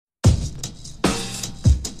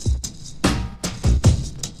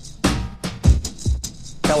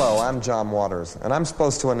Hello, I'm John Waters, and I'm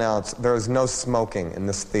supposed to announce there is no smoking in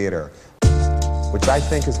this theater, which I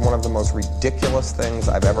think is one of the most ridiculous things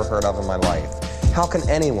I've ever heard of in my life. How can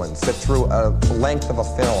anyone sit through a length of a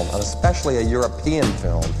film, and especially a European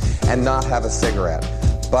film, and not have a cigarette?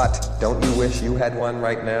 But don't you wish you had one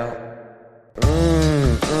right now?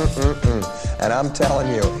 And I'm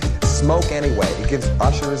telling you, smoke anyway. It gives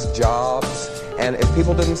ushers jobs, and if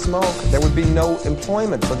people didn't smoke, there would be no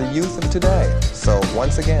employment for the youth of today. So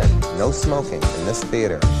once again, no smoking in this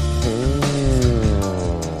theater.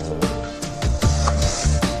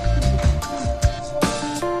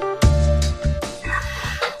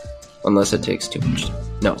 Unless it takes too much time.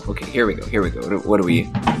 No, okay, here we go. What do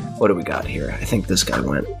we got here? I think this guy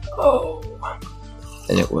went,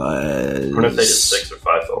 and it was... I wonder if they did 6 or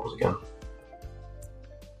 5 films again.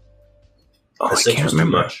 Oh, I can't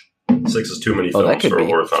remember. Too much. 6 is too many films for a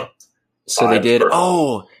horror film. So they did,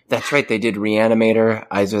 that's right, they did Reanimator,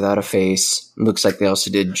 Eyes Without a Face. Looks like they also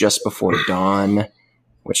did Just Before Dawn,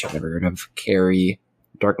 which I've never heard of. Carrie,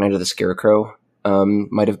 Dark Knight of the Scarecrow.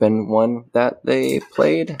 Might have been one that they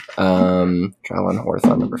played. Trial on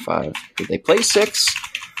Horrorthon number 5. Did they play 6?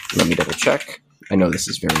 Let me double check. I know this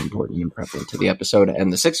is very important and prevalent to the episode.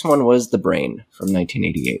 And the 6th one was The Brain from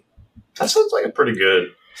 1988. That sounds like a pretty good...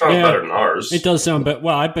 Sounds better than ours. It does sound better.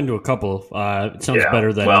 Well, I've been to a couple. It sounds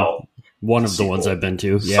better than one of the ones I've been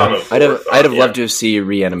to. Yeah, I'd have loved to see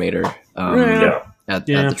Reanimator at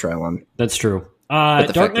the trial on. That's true.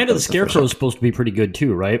 Dark Knight of the Scarecrow is supposed to be pretty good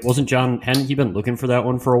too, right? Hadn't he been looking for that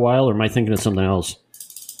one for a while, or am I thinking of something else?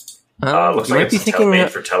 Looks like it's a made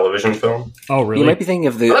for television film. Oh, really? You might be thinking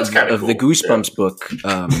of the the Goosebumps book,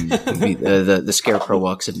 the Scarecrow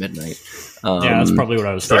Walks at Midnight. That's probably what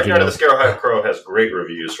I was thinking. Dark Knight of the Scarecrow has great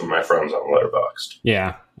reviews from my friends on Letterboxd.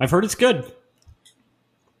 Yeah, I've heard it's good.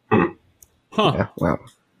 Huh. Yeah, wow.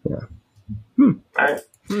 Yeah. All right.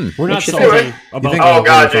 We're not talking about... Oh,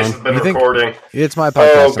 God, Jason's been recording. It's my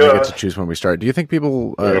podcast, and I get to choose when we start. Do you think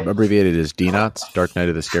people abbreviate it as DNOTS, Dark Knight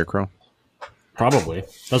of the Scarecrow? Probably.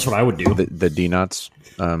 That's what I would do. The DNOTS?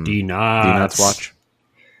 DNOTS watch?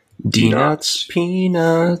 DNOTS,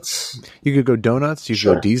 peanuts. You could go donuts, you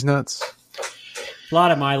could go D's nuts. A lot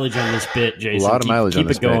of mileage on this bit, Jason. A lot of mileage on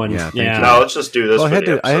this bit. Keep it going. Yeah. No, let's just do this. Well,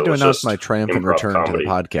 I had to announce my triumphant return to the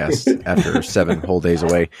podcast after 7 whole days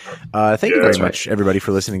away. Thank you very much, everybody,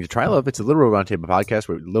 for listening to Try Love. It's a literal roundtable podcast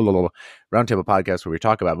where we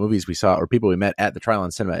talk about movies we saw or people we met at the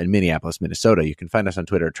Trylon Cinema in Minneapolis, Minnesota. You can find us on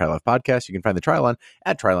Twitter at Trylove Podcast. You can find the Trylon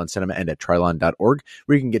at Trylon Cinema and at Trylon.org,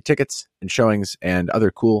 where you can get tickets and showings and other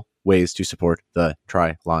cool ways to support the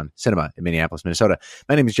Trylon Cinema in Minneapolis, Minnesota.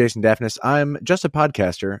 My name is Jason Daphnis. I'm just a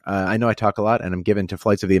podcaster. I know I talk a lot and I'm given to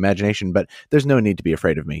flights of the imagination, but there's no need to be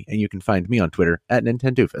afraid of me. And you can find me on Twitter at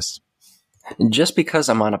Nintendoofus. Just because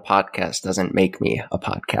I'm on a podcast doesn't make me a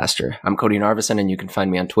podcaster. I'm Cody Narvison, and you can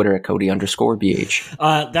find me on Twitter at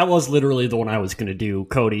Cody_BH. That was literally the one I was going to do,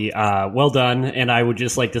 Cody. Well done. And I would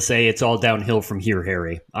just like to say it's all downhill from here,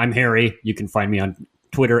 Harry. I'm Harry. You can find me on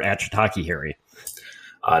Twitter at Shiitake Harry.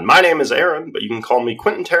 My name is Aaron, but you can call me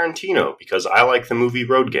Quentin Tarantino because I like the movie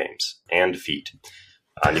Road Games and Feet.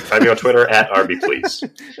 You can find me on Twitter at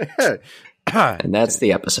RBPlease. And that's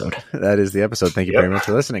the episode. That is the episode. Thank you very much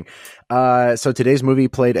for listening. So today's movie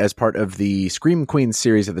played as part of the Scream Queens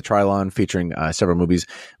series of the Trylon, featuring several movies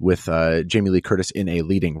with Jamie Lee Curtis in a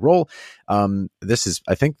leading role. I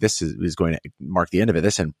think this is going to mark the end of it.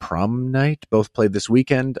 This and Prom Night both played this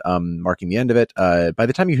weekend, marking the end of it. By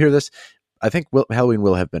the time you hear this, I think Halloween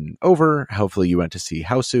will have been over. Hopefully you went to see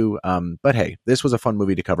Hausu. But hey, this was a fun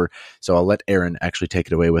movie to cover. So I'll let Aaron actually take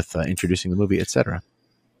it away with introducing the movie, etc.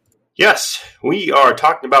 Yes, we are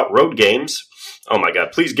talking about Road Games. Oh my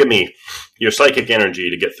God, please give me your psychic energy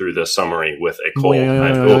to get through this summary with a cold. Thank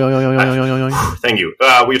you.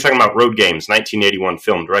 We are talking about Road Games, 1981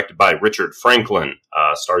 film directed by Richard Franklin.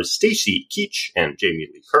 Stars Stacy Keach and Jamie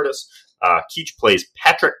Lee Curtis. Keach plays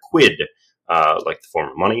Patrick Quid, like the form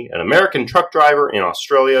of money, an American truck driver in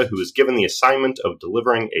Australia who is given the assignment of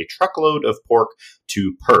delivering a truckload of pork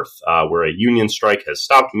to Perth, where a union strike has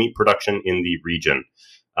stopped meat production in the region.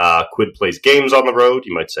 Quid plays games on the road,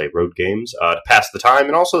 you might say road games, to pass the time,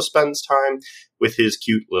 and also spends time with his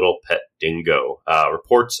cute little pet dingo.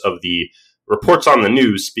 Reports on the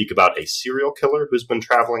news speak about a serial killer who's been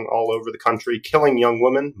traveling all over the country, killing young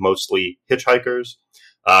women, mostly hitchhikers.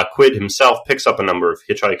 Quid himself picks up a number of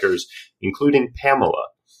hitchhikers, including Pamela,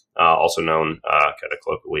 also known kind of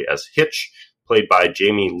colloquially as Hitch, played by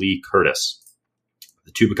Jamie Lee Curtis.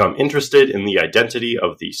 The two become interested in the identity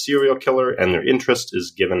of the serial killer, and their interest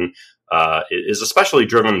is especially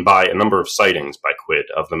driven by a number of sightings by Quid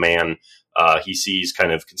of the man he sees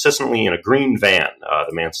kind of consistently in a green van.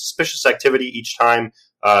 The man's suspicious activity each time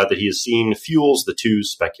that he is seen fuels the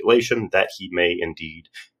two's speculation that he may indeed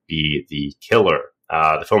be the killer.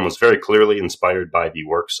 The film was very clearly inspired by the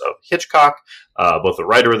works of Hitchcock. Both the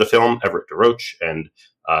writer of the film, Everett DeRoche, and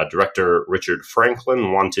director Richard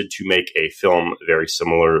Franklin wanted to make a film very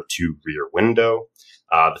similar to Rear Window.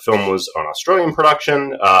 The film was an Australian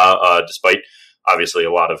production, despite obviously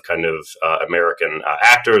a lot of kind of American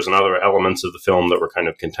actors and other elements of the film that were kind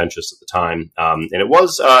of contentious at the time. And it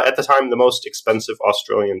was, at the time, the most expensive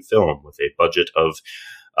Australian film with a budget of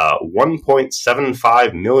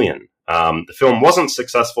 $1.75 million. The film wasn't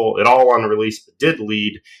successful at all on release, but did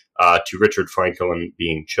lead to Richard Franklin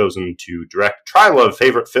being chosen to direct Trilove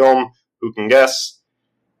favorite film. Who can guess?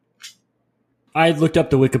 I looked up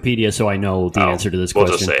the Wikipedia, so I know the answer to this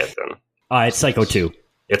question. We'll just say it then. It's Psycho 2.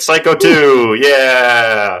 It's Psycho 2,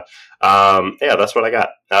 yeah! Yeah, that's what I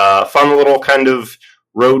got. Fun little kind of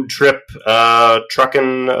road trip,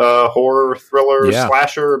 trucking, horror, thriller,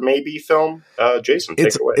 slasher, maybe film. Jason, take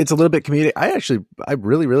it away. It's a little bit comedic. I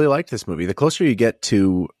really, really liked this movie. The closer you get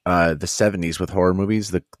to the 70s with horror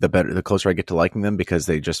movies, the better, the closer I get to liking them, because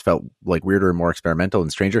they just felt like weirder and more experimental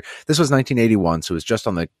and stranger. This was 1981, so it was just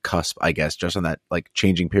on the cusp, I guess, just on that like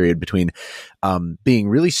changing period between being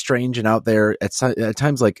really strange and out there at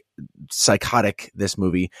times like psychotic, this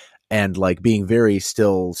movie, and like being very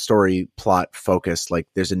still story plot focused. Like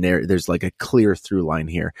there's like a clear through line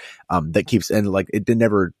here that keeps, and like it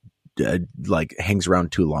never like hangs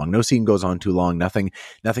around too long. No scene goes on too long. Nothing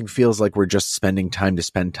feels like we're just spending time to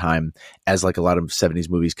spend time, as like a lot of 70s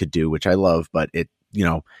movies could do, which I love, but it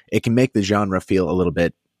can make the genre feel a little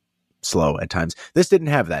bit slow at times. This didn't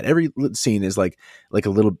have that. Every scene is like a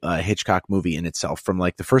little Hitchcock movie in itself, from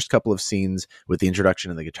like the first couple of scenes with the introduction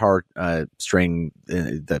of the guitar string,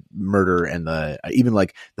 the murder, and the even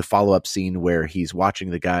like the follow-up scene where he's watching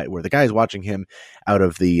the guy is watching him out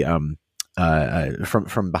of the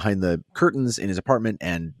from behind the curtains in his apartment,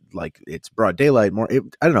 and like it's broad daylight. I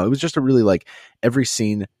don't know, it was just a really like every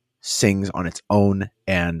scene sings on its own,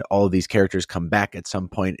 and all of these characters come back at some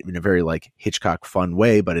point in a very like Hitchcock fun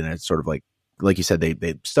way, but in a sort of like you said,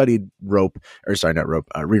 they studied Rear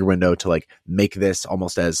Window to like make this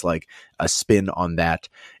almost as like a spin on that.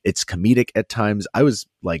 It's comedic at times. I was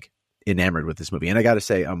like enamored with this movie, and I got to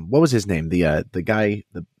say, what was his name? The guy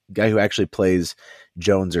who actually plays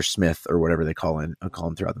Jones or Smith or whatever they call him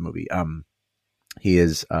throughout the movie. He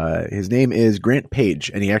is his name is Grant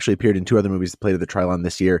Page, and he actually appeared in two other movies that played at the Trilon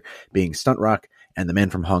this year, being Stunt Rock and The Man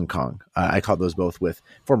from Hong Kong. I caught those both with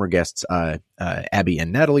former guests Abby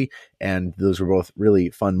and Natalie, and those were both really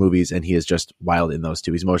fun movies, and he is just wild in those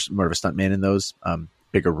two. He's more of a stuntman in those.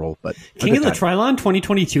 Bigger role, but King of the Trilon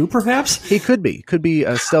 2022, perhaps. He could be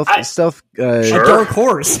a stealth a dark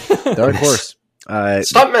horse. Dark horse.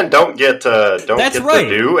 Stuntmen don't get that's right.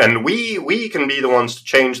 the due, and we can be the ones to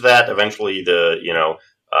change that. Eventually, the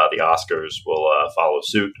Oscars will follow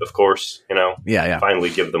suit, of course. Finally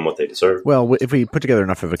give them what they deserve. Well, if we put together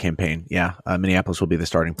enough of a campaign, Minneapolis will be the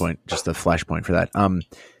starting point, just the flashpoint for that.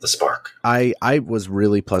 The spark. I was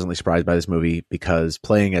really pleasantly surprised by this movie, because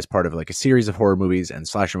playing as part of like a series of horror movies and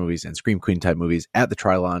slasher movies and Scream Queen type movies at the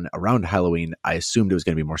Trilon around Halloween, I assumed it was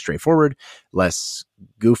going to be more straightforward, less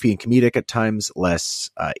goofy and comedic at times, less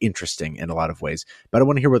interesting in a lot of ways. But I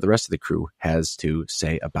want to hear what the rest of the crew has to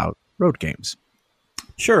say about Road Games.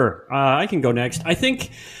 Sure, I can go next. I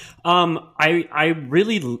think I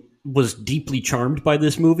really was deeply charmed by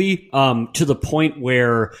this movie, to the point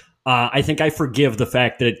where I think I forgive the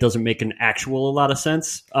fact that it doesn't make a lot of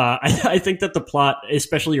sense. I think that the plot,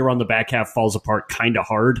 especially around the back half, falls apart kind of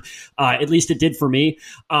hard. At least it did for me.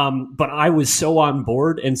 But I was so on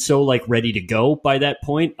board and so like ready to go by that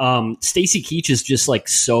point. Stacy Keach is just like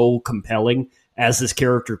so compelling as this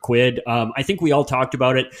character Quid. I think we all talked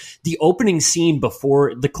about it. The opening scene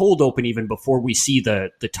before the cold open, even before we see the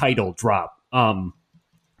title drop,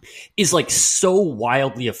 is like so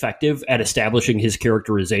wildly effective at establishing his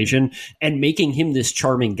characterization and making him this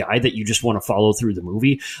charming guy that you just want to follow through the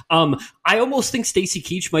movie. I almost think Stacy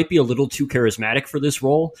Keach might be a little too charismatic for this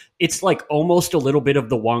role. It's like almost a little bit of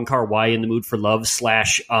the Wong Kar-wai in the Mood for Love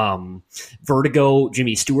 / Vertigo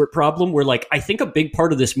Jimmy Stewart problem, where like I think a big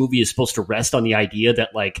part of this movie is supposed to rest on the idea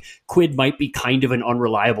that like Quid might be kind of an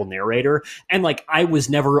unreliable narrator, and like I was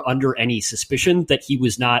never under any suspicion that he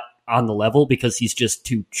was not on the level, because he's just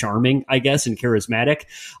too charming, I guess, and charismatic.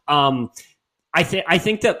 I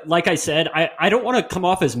think that, like I said, I don't want to come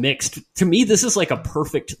off as mixed. To me, this is like a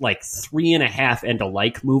perfect, like 3.5 and a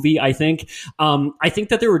like movie, I think. I think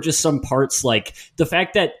that there were just some parts, like the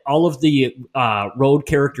fact that all of the road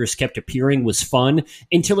characters kept appearing was fun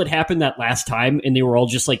until it happened that last time, and they were all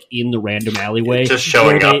just like in the random alleyway. Just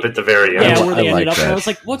showing up at the very end. Yeah, where they ended like up. that. And I was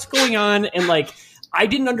like, what's going on? And like, I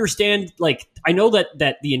didn't understand, like, I know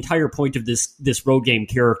that the entire point of this road game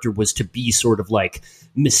character was to be sort of like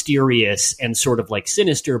mysterious and sort of like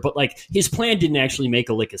sinister, but like his plan didn't actually make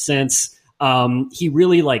a lick of sense. He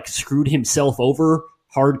really like screwed himself over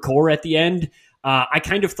hardcore at the end. I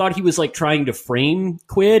kind of thought he was like trying to frame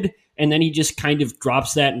Quid, and then he just kind of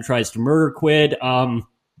drops that and tries to murder Quid.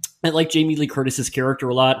 I like Jamie Lee Curtis's character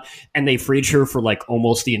a lot, and they fridge her for like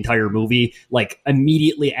almost the entire movie, like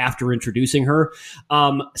immediately after introducing her.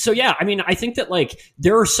 So yeah, I mean, I think that like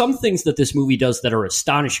there are some things that this movie does that are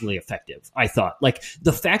astonishingly effective. I thought, like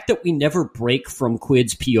the fact that we never break from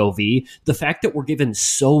Quid's POV, the fact that we're given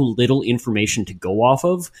so little information to go off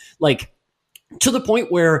of, like, to the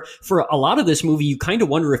point where for a lot of this movie, you kind of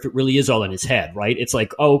wonder if it really is all in his head, right? It's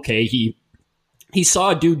like, oh, okay, he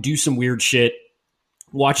saw a dude do some weird shit,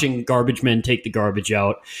 watching garbage men take the garbage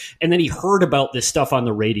out, and then he heard about this stuff on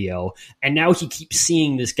the radio, and now he keeps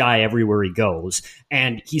seeing this guy everywhere he goes,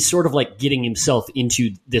 and he's sort of like getting himself into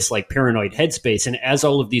this like paranoid headspace, and as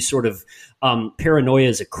all of these sort of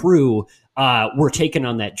paranoias accrue, we're taken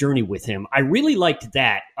on that journey with him. I really liked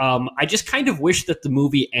that. I just kind of wish that the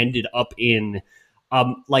movie ended up in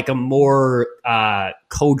like a more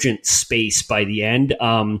cogent space by the end.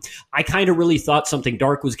 I kind of really thought something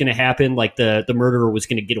dark was going to happen, like the murderer was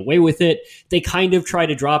going to get away with it. They kind of try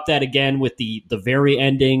to drop that again with the very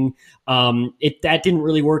ending. That didn't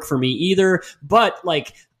really work for me either. But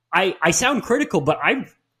like, I sound critical, but I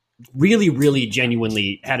really, really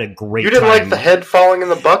genuinely had a great time. You didn't like the head falling in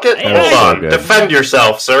the bucket? Hold on. Defend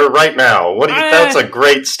yourself, sir, right now. That's a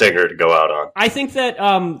great stinger to go out on. I think that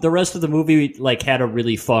the rest of the movie like had a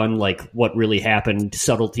really fun, like what really happened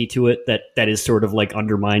subtlety to it that is sort of like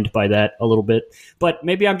undermined by that a little bit. But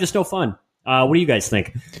maybe I'm just no fun. What do you guys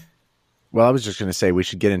think? Well, I was just going to say we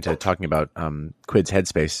should get into talking about Quid's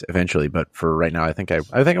headspace eventually, but for right now, I think I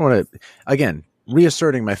want to, again,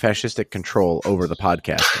 reasserting my fascistic control over the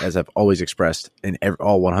podcast, as I've always expressed in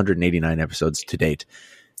all 189 episodes to date.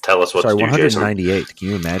 Tell us what to do, 198. Jason. Can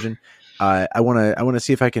you imagine? I want to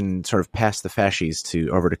see if I can sort of pass the fascies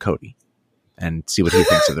over to Cody and see what he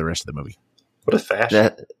thinks of the rest of the movie. What a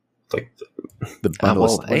fashion! Like the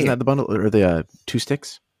bundle. Isn't that the bundle or the two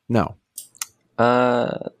sticks? No.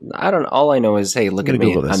 I don't. All I know is, hey, look at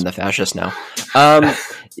me. I'm the fascist now.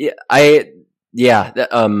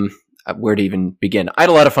 Where to even begin? I had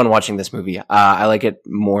a lot of fun watching this movie. I like it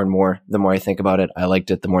more and more the more I think about it. I liked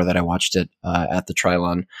it the more that I watched it at the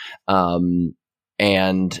Trilon.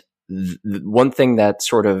 And one thing that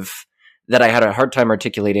I had a hard time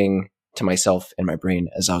articulating to myself in my brain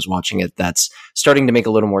as I was watching it, that's starting to make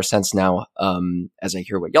a little more sense now as I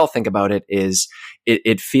hear what y'all think about it, is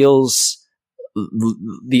it feels,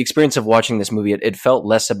 the experience of watching this movie, it felt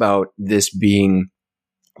less about this being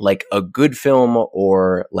like a good film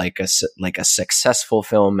or like a successful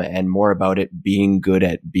film, and more about it being good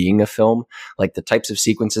at being a film. Like the types of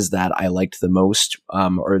sequences that I liked the most,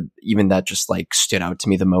 or even that just like stood out to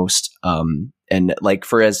me the most. And like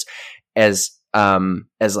for as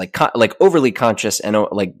like overly conscious and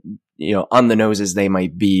like, you know, on the nose as they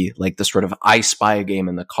might be, like the sort of I Spy game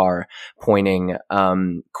in the car, pointing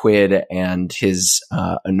Quid and his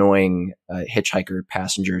annoying hitchhiker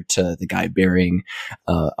passenger to the guy burying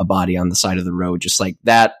a body on the side of the road, just like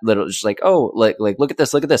that little, just like, oh, like look at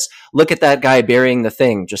this, look at that guy burying the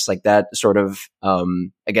thing, just like that sort of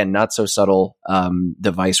again, not so subtle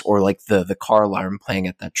device, or like the car alarm playing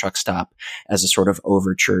at that truck stop as a sort of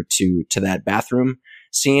overture to that bathroom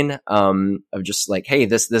scene, of just like, hey,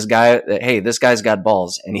 this guy's got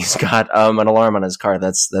balls, and he's got an alarm on his car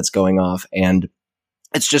that's going off, and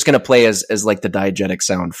it's just going to play as like the diegetic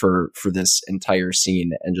sound for this entire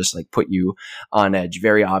scene, and just like put you on edge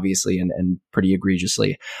very obviously and pretty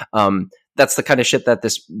egregiously. That's the kind of shit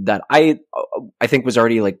that I think was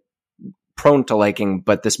already like prone to liking,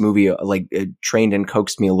 but this movie like trained and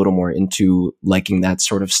coaxed me a little more into liking that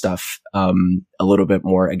sort of stuff a little bit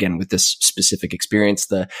more, again with this specific experience,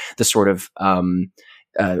 the sort of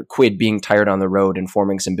Quid being tired on the road, and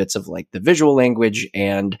forming some bits of like the visual language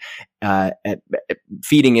and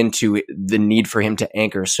feeding into the need for him to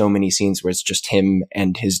anchor so many scenes where it's just him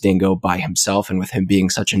and his dingo by himself, and with him being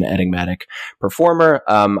such an enigmatic performer,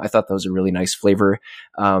 I thought that was a really nice flavor,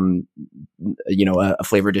 a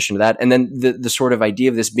flavor addition to that. And then the sort of idea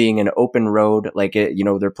of this being an open road, like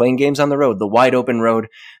they're playing games on the road, the wide open road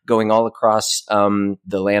going all across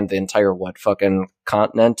the land, the entire fucking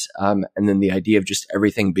continent, and then the idea of just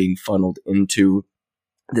everything being funneled into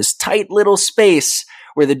this tight little space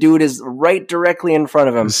where the dude is right directly in front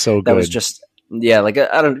of him. So good. That was just, like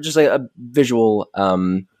a visual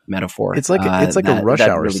metaphor. It's like a Rush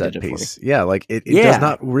Hour really set piece. Yeah, like it does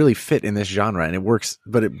not really fit in this genre, and it works.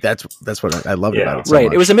 But that's what I loved about it. So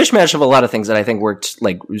much. It was a mishmash of a lot of things that I think worked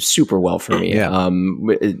like super well for me. Yeah.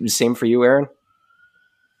 Same for you, Aaron.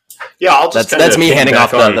 Yeah, I'll just that's me handing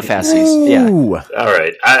off the fasties. Yeah. All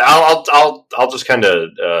right, I'll just kind of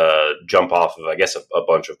jump off of, I guess, a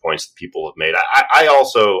bunch of points that people have made. I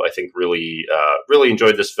also, I think, really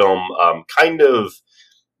enjoyed this film, kind of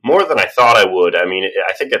more than I thought I would. I mean,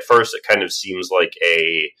 I think at first it kind of seems like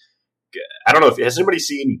I don't know, has anybody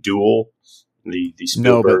seen Duel? The Spielberg?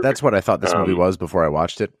 No, but that's what I thought this movie was before I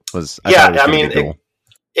watched it.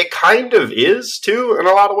 It kind of is too in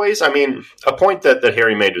a lot of ways. I mean, a point that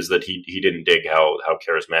Harry made was that he didn't dig how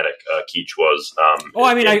charismatic Keach was.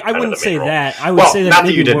 I wouldn't say that. I would say that not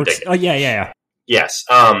maybe that you didn't works. dig. Oh, yeah. Yes.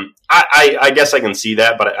 I guess I can see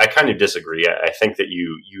that, but I kind of disagree. I think that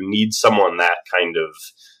you need someone that kind of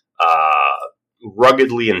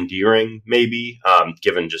ruggedly endearing, maybe,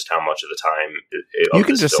 given just how much of the time you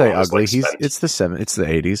can just say ugly. It's the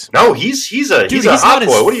 80s. No, he's a hot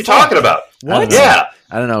boy. What are you talking about? What? Yeah.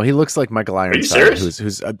 I don't know. He looks like Michael Ironside. Are you serious?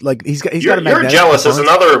 Who's like he's got a You're jealous as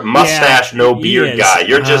another mustache, no beard guy.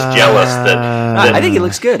 You're just jealous that I think he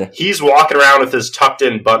looks good. He's walking around with his tucked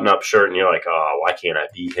in button up shirt, and you're like, oh, why can't I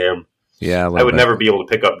be him? Yeah, I would never be able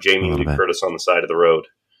to pick up Jamie Lee Curtis on the side of the road.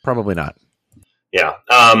 Probably not. Yeah.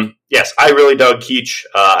 Yes, I really dug Keach.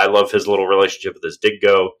 I love his little relationship with his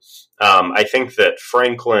Dingo. I think that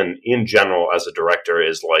Franklin, in general, as a director,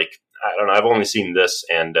 is like, I don't know, I've only seen this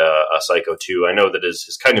and a Psycho 2. I know that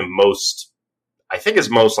his kind of most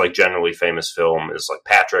like generally famous film is like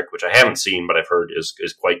Patrick, which I haven't seen, but I've heard is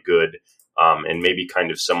quite good, and maybe kind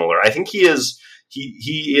of similar. I think he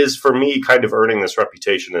is for me kind of earning this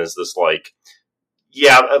reputation as this like,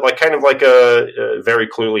 like kind of like a very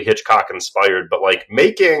clearly Hitchcock inspired, but like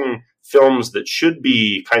making films that should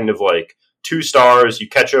be kind of like 2 stars. You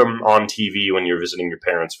catch them on TV when you're visiting your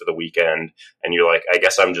parents for the weekend, and you're like, I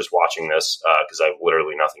guess I'm just watching this because I have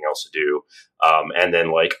literally nothing else to do. And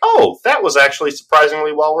then like, oh, that was actually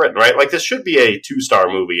surprisingly well written, right? Like this should be a 2-star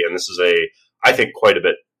movie, and this is I think quite a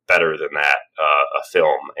bit better than that a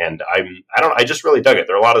film. And I just really dug it.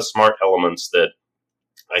 There are a lot of smart elements that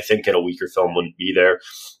I think in a weaker film wouldn't be there.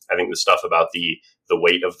 I think the stuff about the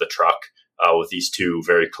weight of the truck with these 2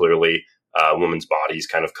 very clearly women's bodies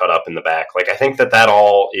kind of cut up in the back. Like, I think that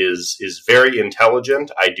all is very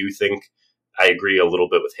intelligent. I do think I agree a little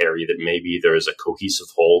bit with Harry that maybe there is a cohesive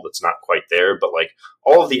whole that's not quite there, but like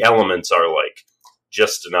all of the elements are like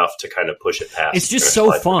just enough to kind of push it past. It's just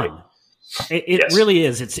so fun. It really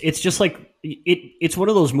is. It's just like it's one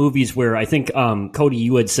of those movies where I think Cody,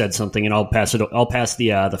 you had said something, and I'll pass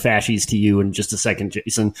the fascies to you in just a second,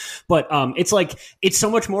 Jason. But it's like it's so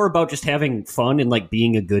much more about just having fun and like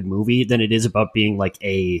being a good movie than it is about being like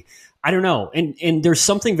I don't know. And there's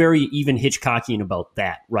something very even Hitchcockian about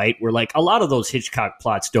that, right? Where like a lot of those Hitchcock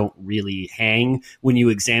plots don't really hang when you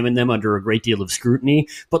examine them under a great deal of scrutiny,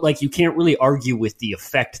 but like you can't really argue with the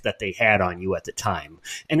effect that they had on you at the time.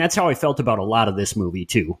 And that's how I felt about a lot of this movie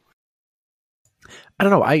too. I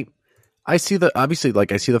don't know. I see I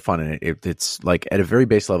see the fun in it. It's like at a very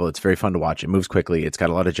base level, it's very fun to watch. It moves quickly. It's got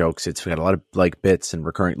a lot of jokes. It's got a lot of like bits and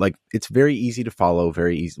recurring, like it's very easy to follow,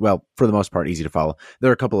 very easy. Well, for the most part, easy to follow. There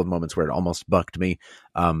are a couple of moments where it almost bucked me.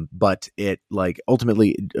 But it like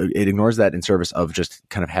ultimately it ignores that in service of just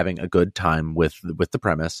kind of having a good time with the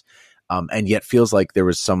premise. And yet feels like there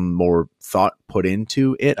was some more thought put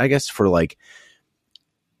into it, I guess, for like,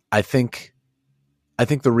 I think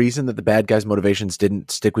the reason that the bad guy's motivations didn't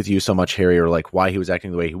stick with you so much, Harry, or like why he was acting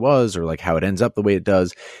the way he was, or like how it ends up the way it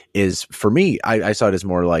does, is for me, I saw it as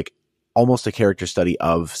more like almost a character study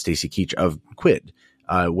of Stacy Keach, of Quid,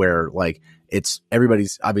 where like it's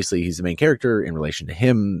everybody's, obviously he's the main character in relation to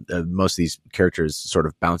him. Most of these characters sort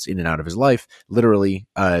of bounce in and out of his life. Literally,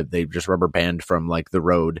 they just rubber band from like the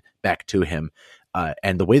road back to him.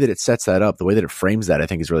 And the way that it sets that up, the way that it frames that, I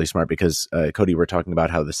think is really smart because, Cody, we're talking about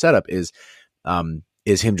how the setup is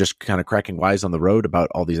him just kind of cracking wise on the road about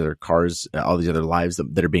all these other cars, all these other lives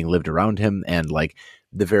that are being lived around him. And like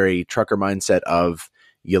the very trucker mindset of,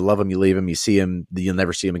 you love him, you leave him, you see him, you'll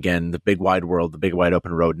never see him again. The big wide world, the big wide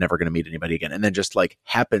open road, never going to meet anybody again. And then just like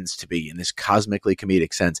happens to be in this cosmically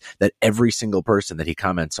comedic sense that every single person that he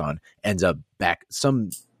comments on ends up back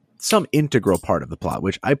some integral part of the plot,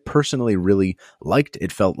 which I personally really liked.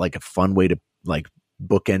 It felt like a fun way to like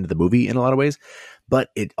bookend the movie in a lot of ways, but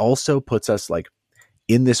it also puts us like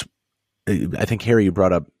in this, I think Harry, you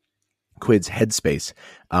brought up Quid's headspace.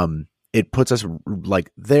 It puts us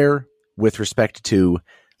like there with respect to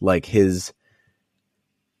like his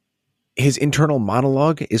internal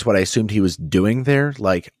monologue is what I assumed he was doing there.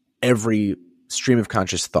 Like every stream of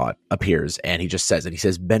conscious thought appears and he just says it. He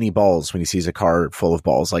says Benny balls when he sees a car full of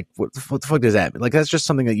balls. Like what the fuck does that mean? Like that's just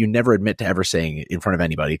something that you never admit to ever saying in front of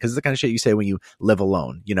anybody, because it's the kind of shit you say when you live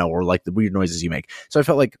alone, you know, or like the weird noises you make. So I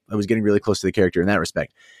felt like I was getting really close to the character in that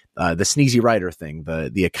respect. The sneezy writer thing,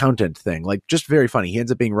 the accountant thing, like just very funny. He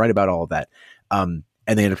ends up being right about all of that.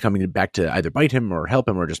 And they end up coming back to either bite him or help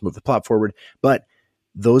him or just move the plot forward. But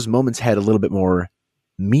those moments had a little bit more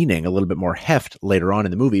meaning, a little bit more heft later on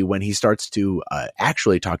in the movie when he starts to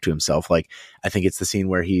actually talk to himself. Like I think it's the scene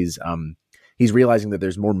where he's realizing that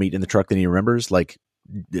there's more meat in the truck than he remembers, like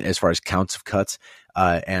as far as counts of cuts.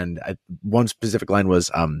 One specific line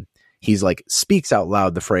was, he's like speaks out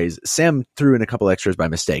loud the phrase, Sam threw in a couple extras by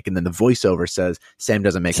mistake. And then the voiceover says, Sam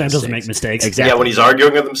doesn't make mistakes. Exactly. Yeah, when he's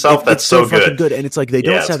arguing with himself, that's so good. And it's like, they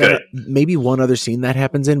don't say that. Maybe one other scene that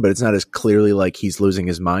happens in, but it's not as clearly like he's losing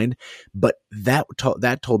his mind. But that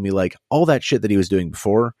told me like all that shit that he was doing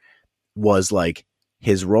before was like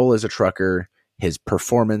his role as a trucker, his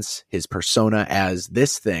performance, his persona as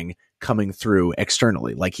this thing coming through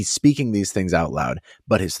externally. Like he's speaking these things out loud,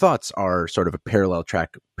 but his thoughts are sort of a parallel,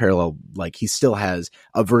 like he still has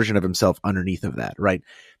a version of himself underneath of that, right?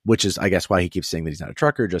 Which is, I guess, why he keeps saying that he's not a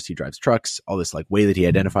trucker, just he drives trucks, all this like way that he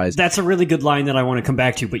identifies. That's a really good line that I want to come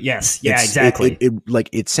back to, but yes. Yeah, exactly.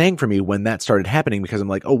 It sang for me when that started happening, because I'm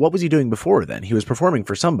like, oh, what was he doing before then? He was performing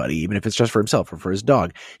for somebody, even if it's just for himself or for his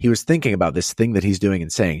dog. He was thinking about this thing that he's doing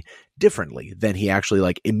and saying differently than he actually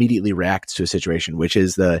like immediately reacts to a situation, which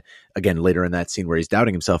is again, later in that scene where he's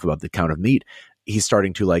doubting himself about the count of meat, he's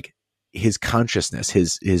starting to like his consciousness,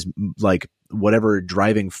 his like whatever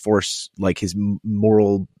driving force, like his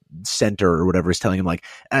moral center or whatever is telling him like,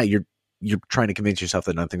 you're trying to convince yourself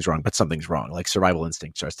that nothing's wrong, but something's wrong. Like survival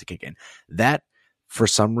instinct starts to kick in. That for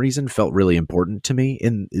some reason felt really important to me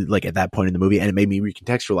in like at that point in the movie. And it made me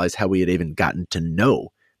recontextualize how we had even gotten to know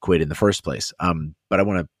Quid in the first place. But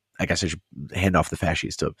I guess I should hand off the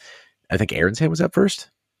fascies to, I think Aaron's hand was up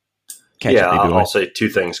first. I'll say two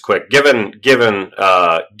things quick. Given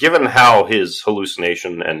how his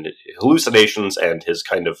hallucinations and his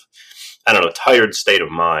kind of, I don't know, tired state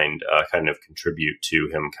of mind kind of contribute to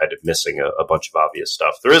him kind of missing a bunch of obvious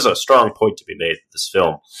stuff. There is a strong point to be made that this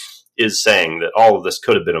film is saying that all of this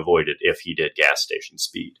could have been avoided if he did gas station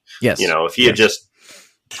speed. Yes. You know, if he had just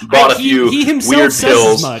bought a few weird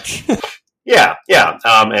pills. Much. Yeah.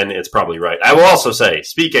 And it's probably right. I will also say,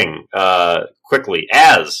 speaking quickly,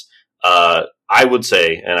 as I would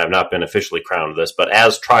say, and I've not been officially crowned this, but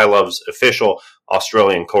as TriLove's official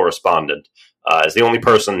Australian correspondent, as the only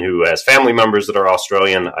person who has family members that are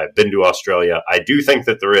Australian, I've been to Australia. I do think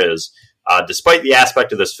that there is, despite the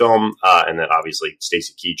aspect of this film, and that obviously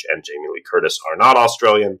Stacey Keach and Jamie Lee Curtis are not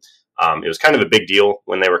Australian. It was kind of a big deal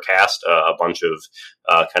when they were cast. A bunch of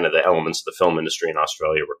kind of the elements of the film industry in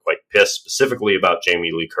Australia were quite pissed, specifically about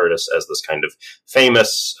Jamie Lee Curtis as this kind of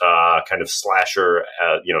famous kind of slasher,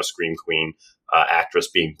 scream queen actress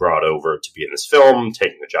being brought over to be in this film,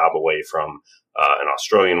 taking the job away from an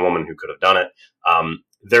Australian woman who could have done it.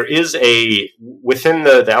 There is within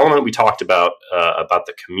the element we talked about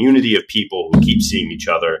the community of people who keep seeing each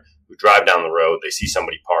other, who drive down the road, they see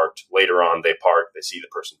somebody parked, later on they park, they see the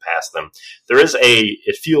person pass them. There is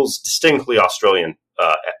it feels distinctly Australian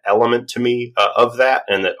element to me of that,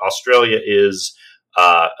 and that Australia is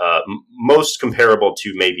most comparable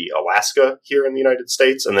to maybe Alaska here in the United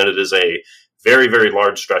States, and that it is a very, very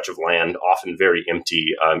large stretch of land, often very empty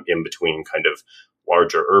in between kind of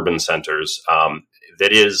larger urban centers,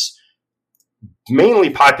 that is mainly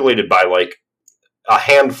populated by like a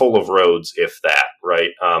handful of roads, if that,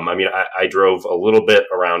 right? I drove a little bit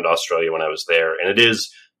around Australia when I was there, and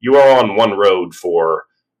you are on one road for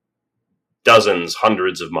dozens,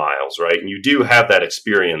 hundreds of miles, right? And you do have that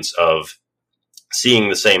experience of seeing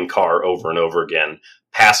the same car over and over again,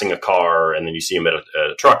 passing a car, and then you see him at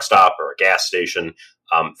a truck stop or a gas station.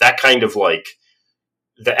 That kind of like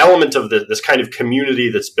the element of this kind of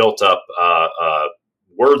community that's built up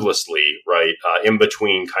wordlessly, right, in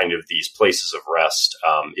between kind of these places of rest,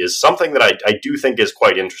 is something that I do think is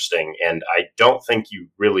quite interesting. And I don't think you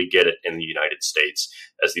really get it in the United States,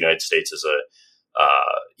 as the United States is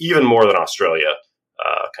even more than Australia,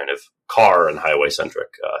 kind of car and highway centric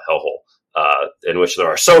hellhole. In which there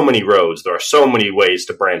are so many roads, there are so many ways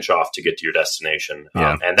to branch off to get to your destination.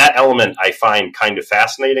 Yeah. And that element I find kind of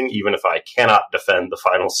fascinating, even if I cannot defend the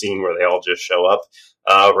final scene where they all just show up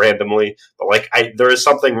randomly. But there is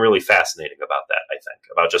something really fascinating about that, I think,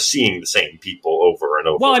 about just seeing the same people over and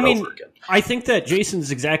over over again. I think that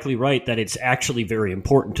Jason's exactly right that it's actually very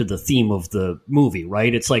important to the theme of the movie,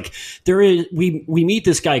 right? It's like we meet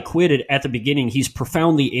this guy Quid at the beginning. He's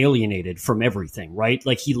profoundly alienated from everything, right?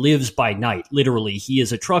 Like he lives by night, literally. He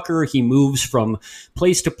is a trucker. He moves from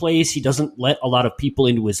place to place. He doesn't let a lot of people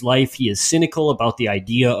into his life. He is cynical about the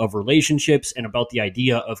idea of relationships and about the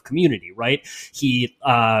idea of community, right? He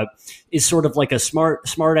is sort of like a smart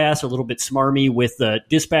ass, a little bit smarmy with the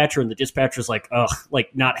dispatcher, and the dispatcher's like, ugh,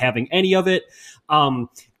 like not having any of it. And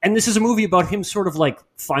this is a movie about him sort of like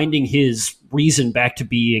finding his reason back to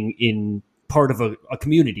being in part of a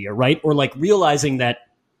community, right? Or like realizing that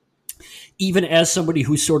even as somebody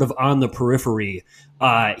who's sort of on the periphery,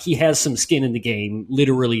 he has some skin in the game,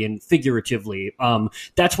 literally and figuratively.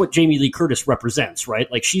 That's what Jamie Lee Curtis represents,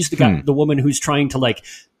 right? Like she's the guy, the woman who's trying to like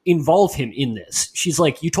involve him in this. She's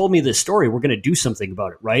like, you told me this story. We're going to do something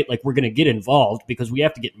about it, right? Like we're going to get involved because we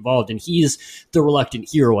have to get involved. And he's the reluctant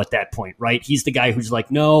hero at that point, right? He's the guy who's like,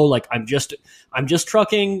 no, like I'm just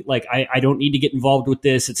trucking. Like I don't need to get involved with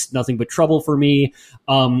this. It's nothing but trouble for me.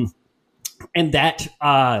 And that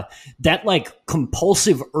like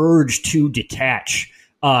compulsive urge to detach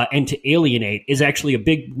and to alienate is actually a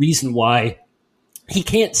big reason why he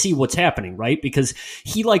can't see what's happening, right? Because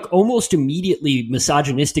he like almost immediately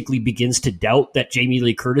misogynistically begins to doubt that Jamie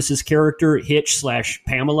Lee Curtis's character, Hitch /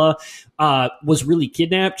 Pamela, was really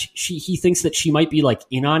kidnapped. He thinks that she might be like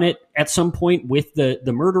in on it at some point with the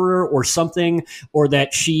murderer or something, or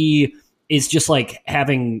that she is just like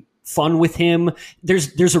having fun with him.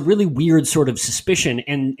 There's a really weird sort of suspicion,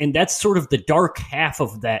 and that's sort of the dark half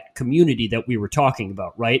of that community that we were talking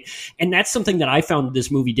about, right? And that's something that I found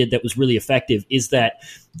this movie did that was really effective, is that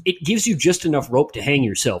it gives you just enough rope to hang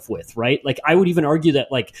yourself with, right? Like I would even argue that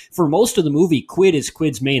like for most of the movie, Quid is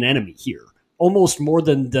Quid's main enemy here, almost more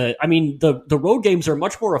than the road games are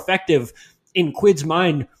much more effective in Quid's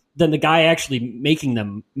mind than the guy actually made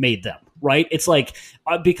them, right? It's like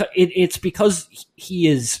because he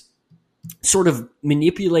is sort of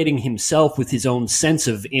manipulating himself with his own sense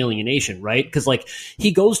of alienation, right? Because like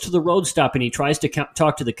he goes to the road stop and he tries to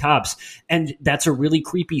talk to the cops, and that's a really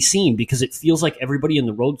creepy scene because it feels like everybody in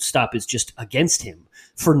the road stop is just against him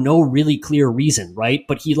for no really clear reason, right?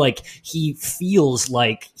 But he feels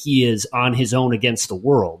like he is on his own against the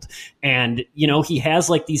world. And, you know, he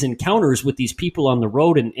has like these encounters with these people on the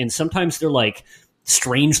road, and sometimes they're like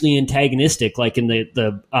strangely antagonistic, like in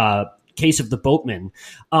the case of the boatman.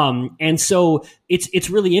 And so it's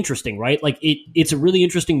really interesting, right? Like it's a really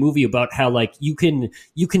interesting movie about how like you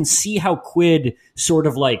can see how Quid sort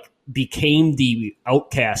of like became the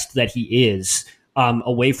outcast that he is,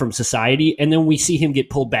 away from society. And then we see him get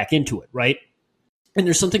pulled back into it, right? And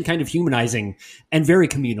there's something kind of humanizing and very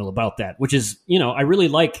communal about that, which is, you know, I really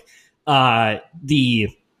like the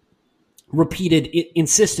repeated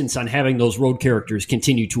insistence on having those road characters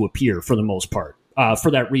continue to appear for the most part.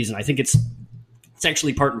 For that reason, I think it's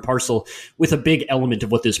actually part and parcel with a big element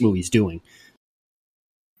of what this movie's doing.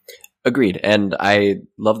 Agreed. And I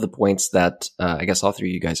love the points that I guess all three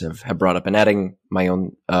of you guys have brought up, and adding my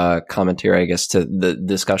own commentary, I guess, to the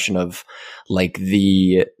discussion of like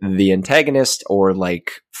the antagonist or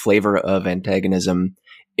like flavor of antagonism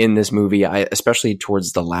in this movie. Especially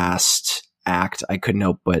towards the last act, I couldn't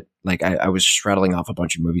help but like I was just rattling off a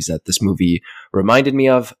bunch of movies that this movie reminded me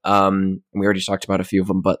of. We already talked about a few of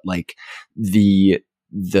them, but like the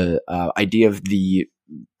idea of the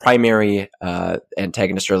primary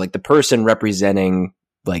antagonist, or like the person representing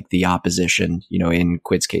like the opposition, you know, in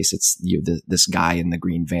Quid's case, it's this guy in the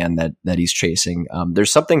green van that he's chasing.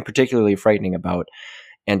 There's something particularly frightening about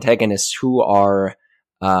antagonists who are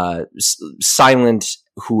silent,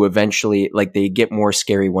 who eventually like they get more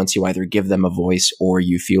scary once you either give them a voice or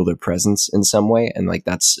you feel their presence in some way. And like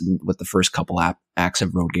that's what the first couple acts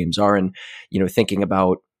of Road Games are. And, you know, thinking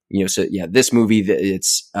about, you know, so yeah, this movie,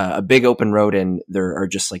 it's a big open road, and there are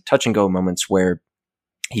just like touch and go moments where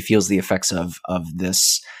he feels the effects of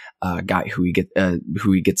this guy who he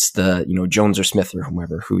gets the, you know, Jones or Smith or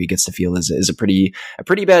whomever, who he gets to feel is a pretty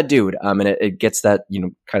bad dude. And it gets that, you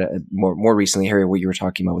know, kind of more recently, Harry, what you were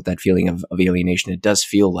talking about with that feeling of alienation. It does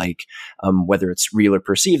feel like, whether it's real or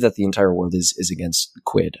perceived, that the entire world is against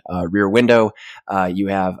Quid. Rear Window, you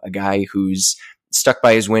have a guy who's stuck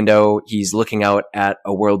by his window. He's looking out at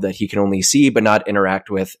a world that he can only see but not interact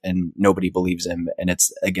with, and nobody believes him. And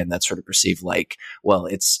it's, again, that sort of perceived like, well,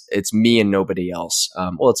 it's me and nobody else.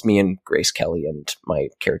 Well, it's me and Grace Kelly and my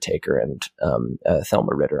caretaker and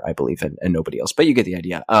Thelma Ritter, I believe, and nobody else. But you get the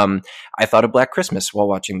idea. I thought of Black Christmas while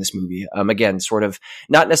watching this movie. Again, sort of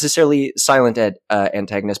not necessarily silent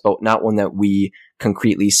antagonist, but not one that we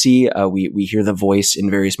concretely see. We hear the voice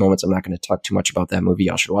in various moments. I'm not going to talk too much about that movie.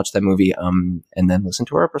 Y'all should watch that movie, and then listen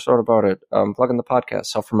to our episode about it. Plug in the podcast,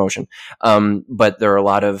 self-promotion. But there are a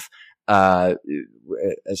lot of,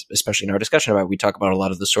 especially in our discussion about it, we talk about a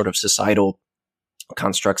lot of the sort of societal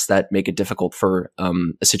constructs that make it difficult for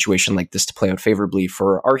a situation like this to play out favorably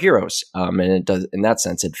for our heroes. And it does, in that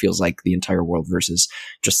sense, it feels like the entire world versus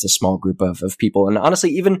just a small group of people. And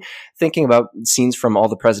honestly, even thinking about scenes from All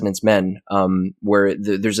the President's Men, where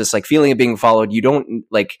there's this like feeling of being followed. You don't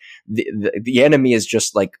like the enemy is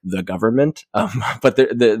just like the government, but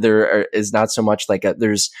there is not so much like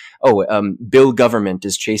Bill Government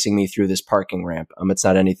is chasing me through this parking ramp. It's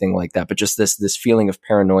not anything like that, but just this feeling of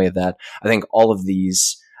paranoia that I think all of these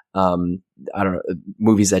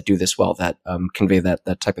movies that do this well, that convey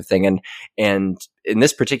that type of thing. And in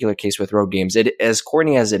this particular case with Road Games, it, as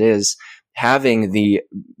corny as it is, having the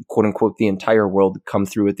quote unquote the entire world come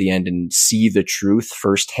through at the end and see the truth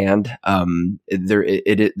firsthand,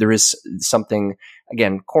 there is something,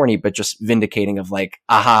 again, corny, but just vindicating of like,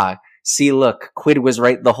 aha, see, look, Quid was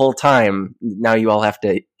right the whole time. Now you all have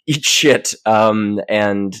to eat shit.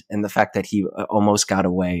 And the fact that he almost got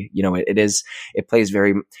away, you know, it plays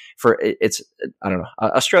very it's, I don't know,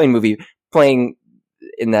 Australian movie playing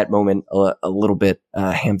in that moment a little bit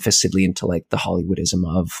ham-fistedly into like the Hollywoodism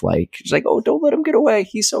of like, just like, oh, don't let him get away,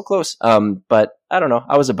 he's so close. But I don't know,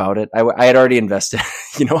 I was about it. I had already invested,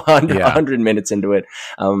 you know, 100 minutes into it.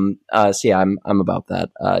 So yeah, I'm about that.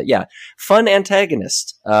 Yeah, fun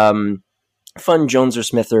antagonist. Fun Jones or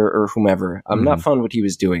Smith or whomever. Not fun what he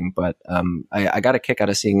was doing, but I got a kick out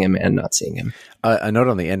of seeing him and not seeing him. A note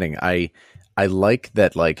on the ending. I like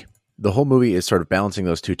that, like, the whole movie is sort of balancing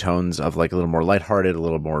those two tones of like a little more lighthearted, a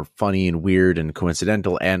little more funny and weird and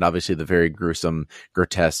coincidental, and obviously the very gruesome,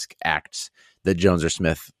 grotesque acts that Jones or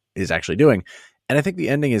Smith is actually doing. And I think the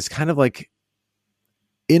ending is kind of like,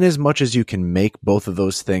 in as much as you can make both of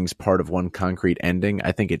those things part of one concrete ending,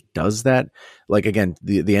 I think it does that. Like, again,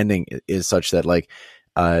 the ending is such that like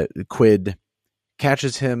Quid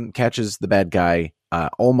catches the bad guy,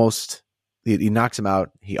 almost he knocks him out.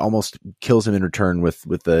 He almost kills him in return with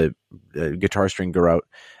the guitar string garrote,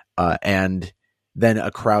 and then a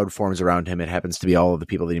crowd forms around him. It happens to be all of the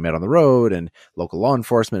people that he met on the road and local law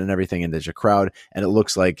enforcement and everything. And there's a crowd, and it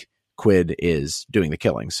looks like Quid is doing the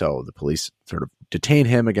killing. So the police sort of detain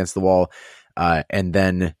him against the wall. And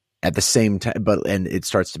then at the same time, and it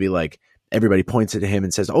starts to be like, everybody points at him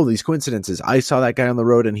and says, oh, these coincidences. I saw that guy on the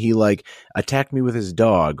road and he like attacked me with his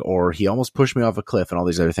dog, or he almost pushed me off a cliff, and all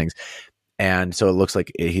these other things. And so it looks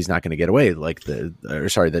like he's not going to get away,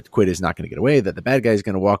 that Quid is not going to get away, that the bad guy is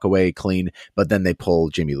going to walk away clean. But then they pull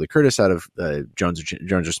Jamie Lee Curtis out of Jones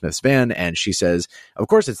or Smith's van, and she says, of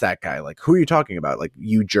course it's that guy. Like, who are you talking about? Like,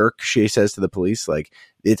 you jerk, she says to the police. Like,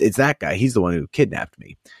 it's that guy. He's the one who kidnapped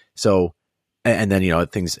me. So, and then, you know,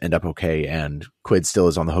 things end up okay, and Quid still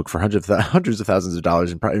is on the hook for hundreds of thousands of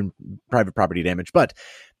dollars in private property damage. But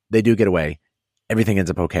they do get away. Everything ends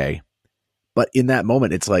up okay. But in that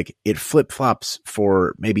moment, it's like it flip-flops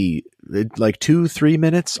for maybe like 2-3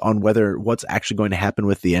 minutes on what's actually going to happen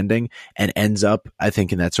with the ending, and ends up, I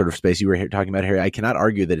think, in that sort of space you were talking about, Harry. I cannot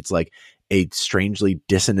argue that it's like a strangely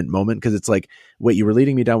dissonant moment, because it's like, wait, you were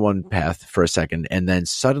leading me down one path for a second and then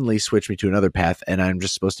suddenly switch me to another path, and I'm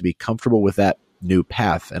just supposed to be comfortable with that new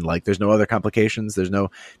path. And like, there's no other complications, there's no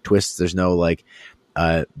twists, there's no like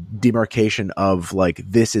demarcation of like,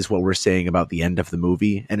 this is what we're saying about the end of the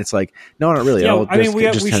movie. And it's like, no, not really. Yeah, I mean, we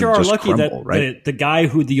sure are lucky that right? the guy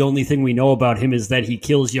who the only thing we know about him is that he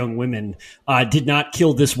kills young women, did not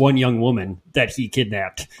kill this one young woman that he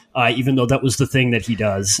kidnapped, even though that was the thing that he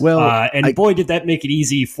does. Well, boy, did that make it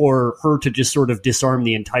easy for her to just sort of disarm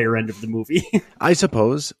the entire end of the movie. I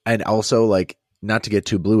suppose. And also, like, not to get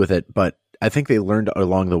too blue with it, but I think they learned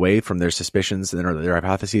along the way from their suspicions and their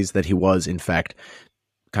hypotheses that he was, in fact,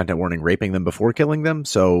 content warning, raping them before killing them.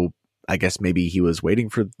 So I guess maybe he was waiting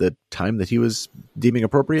for the time that he was deeming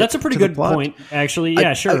appropriate. That's a pretty good point, actually.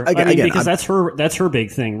 Yeah, sure. Again, because that's her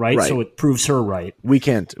big thing, right? So it proves her right. We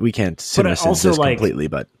can't CinemaSins this completely,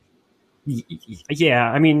 but yeah,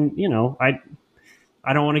 I mean,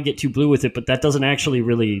 I don't want to get too blue with it, but that doesn't actually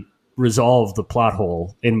really resolve the plot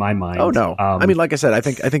hole in my mind. Oh no. I mean, like I said, I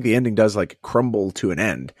think the ending does like crumble to an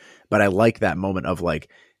end, but I like that moment of like,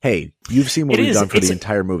 hey, you've seen what we've done for the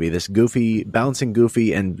entire movie. This balancing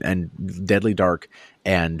goofy and deadly dark,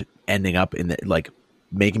 and ending up in the, like,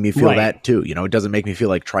 making me feel that too. It doesn't make me feel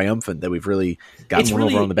like triumphant that we've really gotten one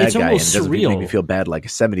over on the bad guy, and it doesn't make me feel bad like a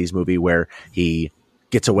 70s movie where he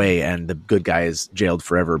gets away and the good guy is jailed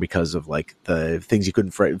forever because of like the things he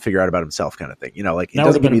couldn't figure out about himself, kind of thing. Like, it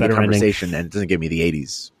doesn't give me the conversation ending. And it doesn't give me the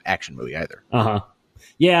 80s action movie either.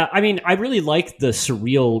 Yeah, I mean, I really like the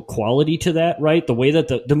surreal quality to that, right? The way that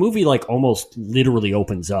the movie, like, almost literally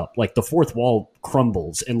opens up. Like, the fourth wall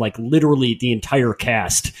crumbles, and, like, literally the entire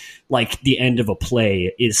cast, like, the end of a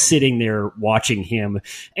play, is sitting there watching him.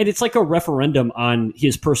 And it's like a referendum on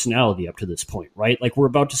his personality up to this point, right? Like, we're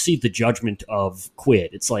about to see the judgment of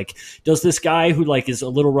Quid. It's like, does this guy who, like, is a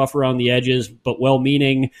little rough around the edges, but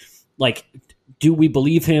well-meaning, like, do we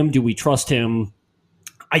believe him? Do we trust him?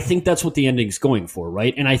 I think that's what the ending's going for,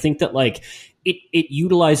 right? And I think that, like, it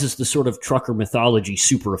utilizes the sort of trucker mythology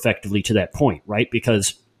super effectively to that point, right?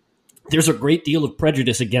 Because there's a great deal of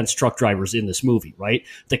prejudice against truck drivers in this movie, right?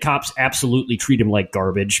 The cops absolutely treat him like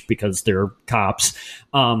garbage because they're cops.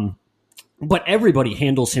 But everybody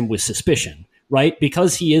handles him with suspicion, right?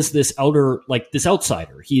 Because he is this this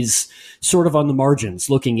outsider. He's sort of on the margins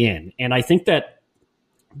looking in. And I think that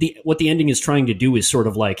what the ending is trying to do is sort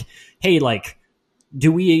of like, hey, like, do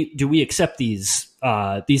we accept these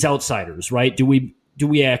outsiders, right? Do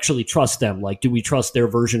we actually trust them? Like, do we trust their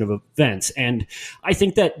version of events? And I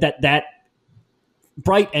think that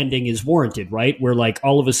bright ending is warranted, right? Where, like,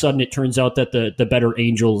 all of a sudden it turns out that the better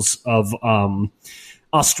angels of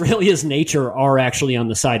Australia's nature are actually on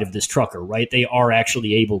the side of this trucker, right? They are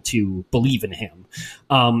actually able to believe in him.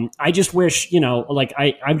 I just wish, like,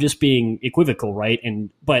 I'm just being equivocal, right?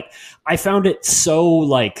 But I found it so,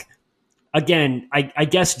 like, again, I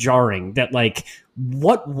guess jarring that, like,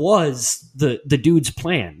 what was the dude's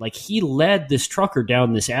plan? Like, he led this trucker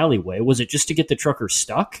down this alleyway. Was it just to get the trucker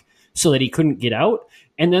stuck so that he couldn't get out?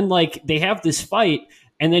 And then, like, they have this fight,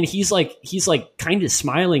 and then he's like kind of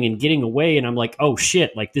smiling and getting away, and I'm like, oh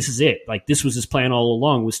shit, like, this is it. Like, this was his plan all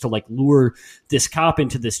along, was to, like, lure this cop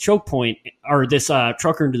into this choke point, or this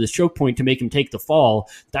trucker into this choke point to make him take the fall.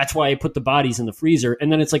 That's why I put the bodies in the freezer.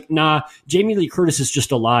 And then it's like, nah, Jamie Lee Curtis is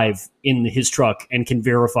just alive in his truck and can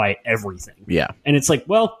verify everything. Yeah. And it's like,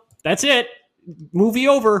 well, that's it. Movie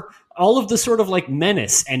over. All of the sort of, like,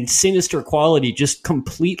 menace and sinister quality just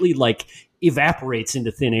completely, like, evaporates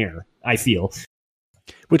into thin air, I feel.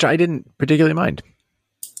 Which I didn't particularly mind.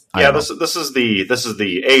 Yeah, this is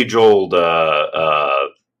the age old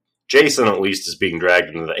Jason, at least, is being dragged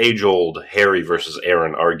into the age old Harry versus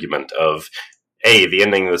Aaron argument of, hey, the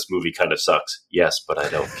ending of this movie kind of sucks. Yes, but I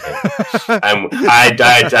don't care.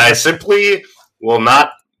 I simply will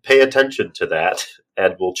not pay attention to that,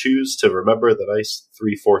 and will choose to remember the nice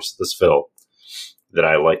 3/4 of this film that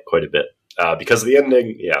I like quite a bit. Because the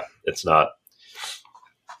ending, yeah, it's not.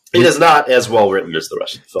 It is not as well written as the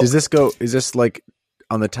rest of the film. Is this like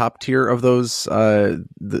on the top tier of those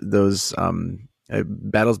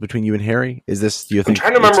battles between you and Harry? Is this? Do you think? I'm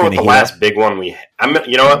trying to remember what the last big one we.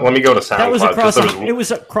 You know what? Let me go to SoundCloud. That was it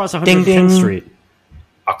was across 110th Street.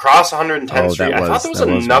 Across 110th Street. I thought there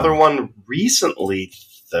was another one recently,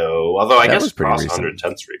 though. Although I guess across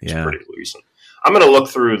 110th Street was pretty recent. I'm going to look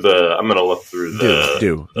through the. You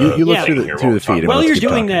look through the feed. While you're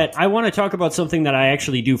doing that, I want to talk about something that I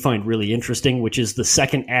actually do find really interesting, which is the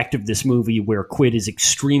second act of this movie, where Quid is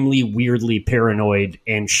extremely weirdly paranoid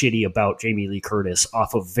and shitty about Jamie Lee Curtis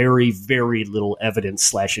off of very, very little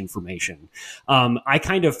evidence / information. I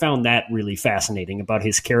kind of found that really fascinating about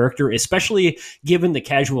his character, especially given the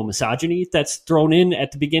casual misogyny that's thrown in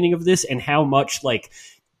at the beginning of this, and how much, like,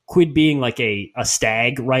 Quid being like a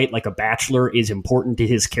stag, right? Like a bachelor is important to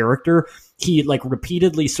his character. He, like,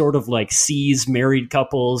 repeatedly sort of, like, sees married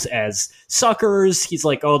couples as suckers. He's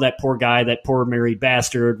like, oh, that poor guy, that poor married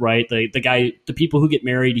bastard, right? The people who get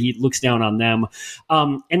married, he looks down on them.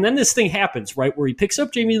 And then this thing happens, right? Where he picks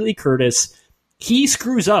up Jamie Lee Curtis. He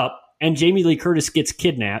screws up and Jamie Lee Curtis gets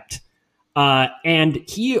kidnapped. And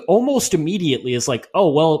he almost immediately is like,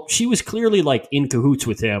 oh, well, she was clearly, like, in cahoots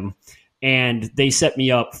with him, and they set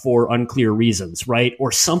me up for unclear reasons, right?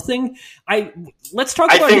 Or something. Let's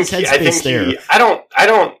talk about his headspace there.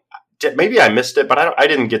 maybe I missed it, but I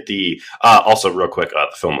didn't get the. Also, real quick, the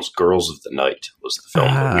film was Girls of the Night. Was the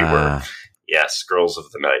film that we were? Yes, Girls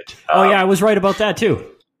of the Night. I was right about that too.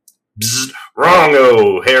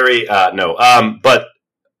 Wrong, Harry. No, but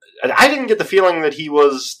I didn't get the feeling that he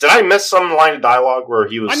was. Did I miss some line of dialogue where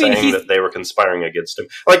he was saying that they were conspiring against him?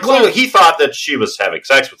 Like, clearly, he thought that she was having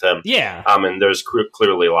sex with him. Yeah. And there's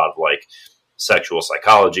clearly a lot of like sexual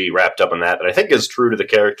psychology wrapped up in that I think is true to the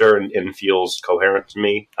character and feels coherent to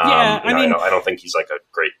me. I don't think he's like a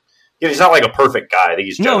great. He's not like a perfect guy. I think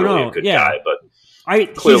he's generally a good guy, but.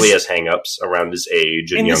 Clearly has hang-ups around his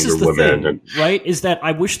age and younger women. Right? Is that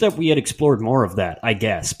I wish that we had explored more of that, I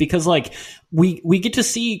guess. Because, like, we get to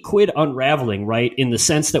see Quid unraveling, right? In the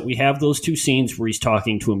sense that we have those two scenes where he's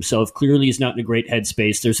talking to himself. Clearly he's not in a great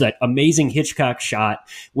headspace. There's that amazing Hitchcock shot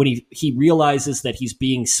when he realizes that he's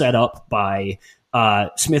being set up by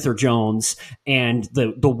Smith or Jones, and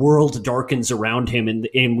the world darkens around him,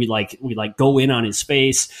 and we go in on his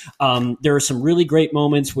face. There are some really great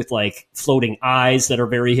moments with like floating eyes that are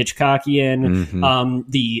very Hitchcockian.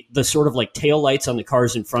 Mm-hmm. The sort of like tail lights on the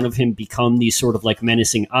cars in front of him become these sort of like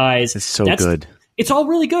menacing eyes. It's so good. It's all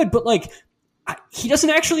really good, but like he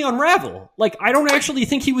doesn't actually unravel. Like, I don't actually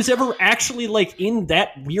think he was ever actually like in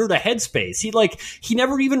that weird a headspace. He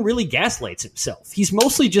never even really gaslights himself. He's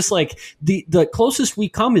mostly just like the closest we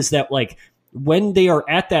come is that like when they are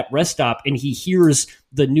at that rest stop and he hears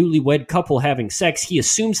the newlywed couple having sex, he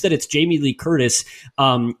assumes that it's Jamie Lee Curtis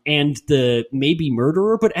and the maybe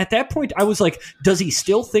murderer. But at that point, I was like, does he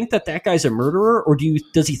still think that guy's a murderer, or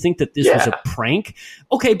does he think that this was a prank?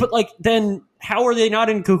 Okay, but like then how are they not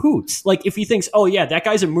in cahoots? Like if he thinks, oh yeah, that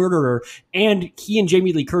guy's a murderer, and he and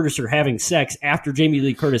Jamie Lee Curtis are having sex after Jamie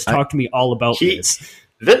Lee Curtis talked to me all about this.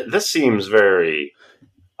 This seems very.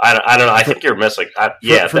 I don't know. I think you're missing. I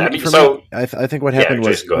think what happened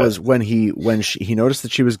was when he noticed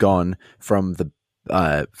that she was gone from the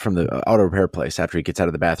auto repair place after he gets out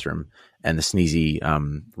of the bathroom and the sneezy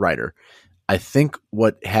rider. I think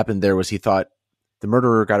what happened there was he thought the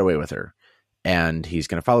murderer got away with her, and he's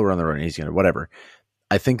going to follow her on the road and he's going to whatever.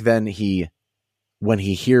 I think then when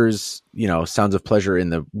he hears sounds of pleasure in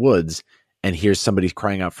the woods and hears somebody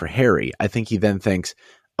crying out for Harry, I think he then thinks,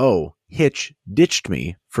 oh, Hitch ditched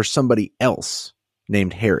me for somebody else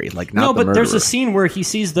named Harry, like not the murderer. No, but there's a scene where he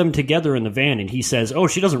sees them together in the van, and he says, "Oh,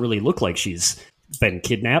 she doesn't really look like she's been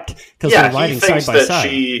kidnapped because they're riding side by side."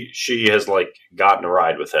 She has like gotten a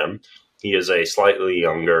ride with him. He is a slightly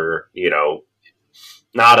younger,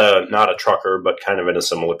 not a trucker, but kind of in a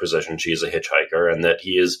similar position. She's a hitchhiker, and that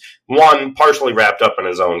he is partially wrapped up in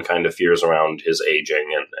his own kind of fears around his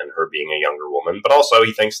aging and her being a younger woman, but also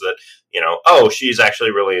he thinks that she's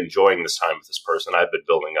actually really enjoying this time with this person I've been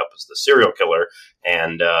building up as the serial killer,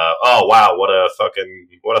 and oh wow, what a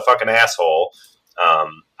fucking asshole.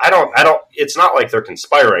 I don't. It's not like they're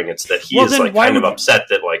conspiring. It's that he is like kind of upset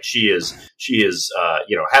that like she is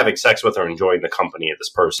having sex with her, enjoying the company of this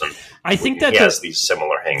person. I think that he has these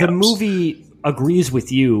similar hang-ups. The movie agrees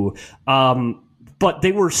with you, but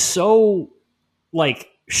they were so like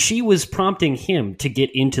she was prompting him to get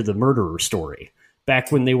into the murderer story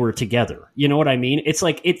back when they were together. You know what I mean? It's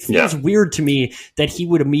like it feels weird to me that he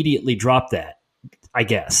would immediately drop that, I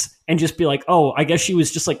guess, and just be like, oh, I guess she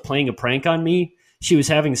was just like playing a prank on me. She was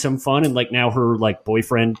having some fun, and like now her like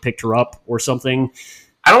boyfriend picked her up or something.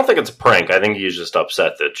 I don't think it's a prank. I think he's just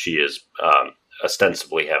upset that she is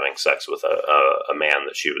ostensibly having sex with a man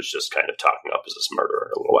that she was just kind of talking up as this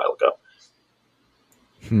murderer a little while ago.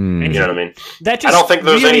 You know what I mean? I don't think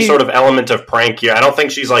there's any sort of element of prank here. I don't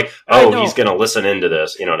think she's like, he's going to listen into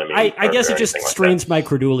this. You know what I mean? I guess it just strains my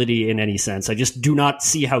credulity in any sense. I just do not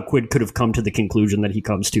see how Quid could have come to the conclusion that he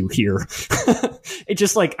comes to here. It's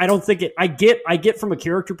just like, I don't think it, I get from a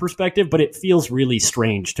character perspective, but it feels really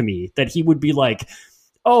strange to me that he would be like,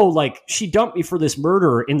 oh, like she dumped me for this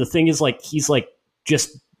murder. And the thing is like, he's like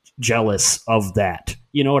just jealous of that.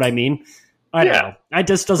 You know what I mean? I don't know. It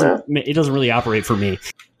doesn't really operate for me.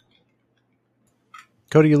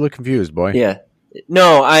 Cody, you look confused, boy. Yeah.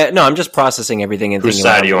 No, I'm just processing everything and thinking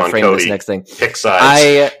about how to frame this next thing. Pick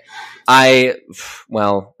sides. I don't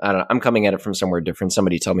know. I'm coming at it from somewhere different.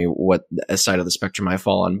 Somebody tell me what side of the spectrum I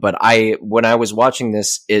fall on. But when I was watching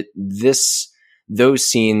those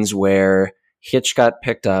scenes where Hitch got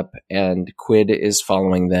picked up and Quid is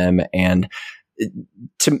following them, and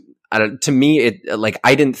to me, it like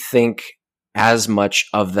I didn't think as much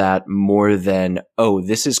of that more than, oh,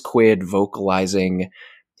 this is Quid vocalizing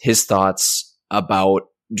his thoughts about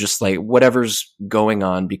just like whatever's going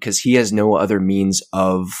on because he has no other means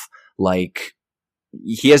of like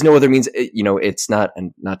he has no other means. It's not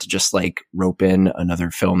to just like rope in another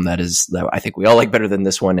film that I think we all like better than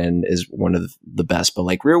this one and is one of the best, but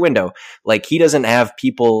like Rear Window, like he doesn't have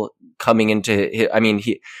people coming into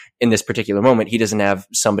in this particular moment, he doesn't have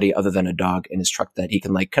somebody other than a dog in his truck that he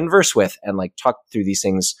can like converse with and like talk through these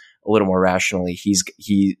things a little more rationally.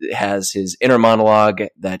 He has his inner monologue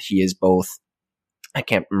that he is both, I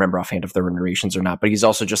can't remember offhand if there were narrations or not, but he's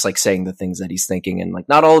also just like saying the things that he's thinking. And like,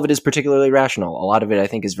 not all of it is particularly rational. A lot of it, I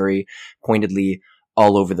think, is very pointedly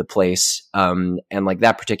all over the place. And like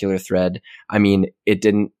that particular thread, I mean, it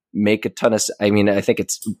didn't make a ton of, I think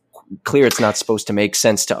it's clear it's not supposed to make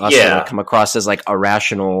sense to us to like come across as like a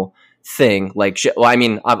rational thing. Like,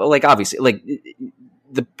 like obviously, like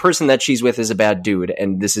the person that she's with is a bad dude,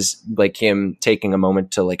 and this is like him taking a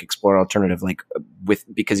moment to like explore an alternative, like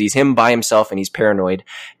because he's him by himself and he's paranoid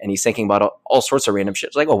and he's thinking about all sorts of random shit.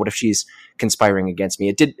 It's like, oh, what if she's conspiring against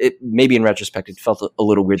me? It maybe in retrospect, it felt a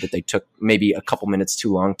little weird that they took maybe a couple minutes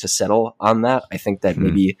too long to settle on that. I think that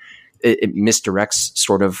maybe it misdirects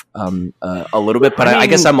sort of a little bit, but I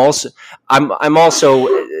guess I'm also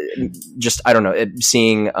just, I don't know,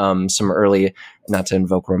 seeing some early, not to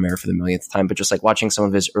invoke Romero for the millionth time, but just like watching some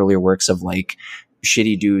of his earlier works of like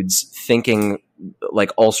shitty dudes thinking like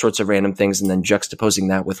all sorts of random things and then juxtaposing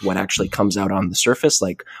that with what actually comes out on the surface,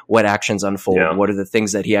 like what actions unfold, what are the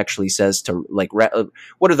things that he actually says to like,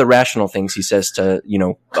 what are the rational things he says to,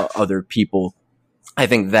 other people. I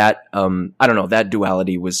think that, I don't know, that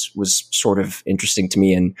duality was sort of interesting to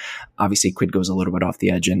me. And obviously Quid goes a little bit off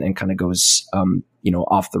the edge and kind of goes,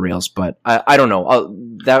 off the rails, but I don't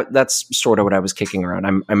know. That's sort of what I was kicking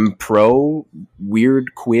around. I'm pro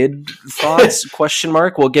weird Quid thoughts, ?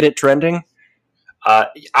 We'll get it trending. I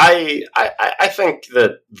think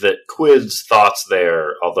that Quid's thoughts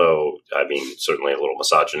there, although, certainly a little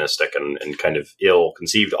misogynistic and kind of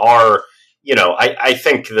ill-conceived, are, I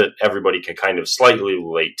think that everybody can kind of slightly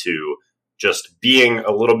relate to just being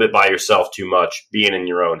a little bit by yourself too much, being in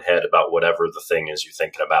your own head about whatever the thing is you're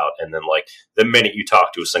thinking about. And then like the minute you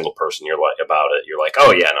talk to a single person, you're like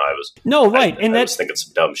oh yeah, no, I was thinking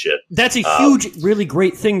some dumb shit. That's a huge, really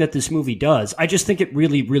great thing that this movie does. I just think it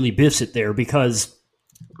really, really biffs it there because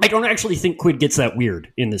I don't actually think Quid gets that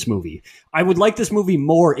weird in this movie. I would like this movie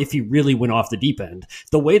more if he really went off the deep end.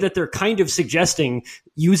 The way that they're kind of suggesting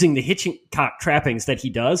using the Hitchcock trappings that he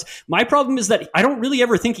does, my problem is that I don't really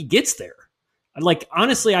ever think he gets there. Like,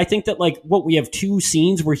 honestly, I think that, like, we have two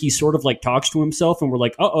scenes where he sort of, like, talks to himself and we're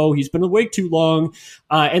like, uh-oh, he's been awake too long.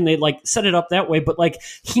 And they, like, set it up that way. But, like,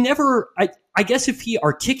 he never, I guess if he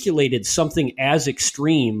articulated something as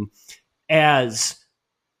extreme as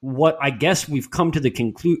what I guess we've come to the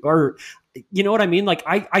conclusion, or you know what I mean? Like,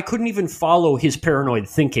 I couldn't even follow his paranoid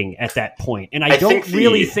thinking at that point. And I don't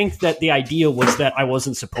really think that the idea was that I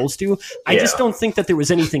wasn't supposed to. I just don't think that there was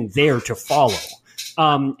anything there to follow.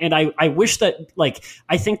 And I wish that, like,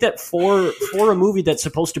 I think that for a movie that's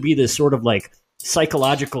supposed to be this sort of like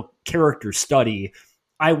psychological character study,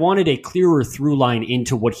 I wanted a clearer through line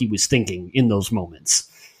into what he was thinking in those moments.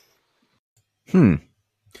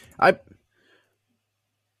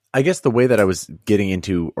 I guess the way that I was getting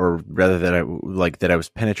into, or rather that I was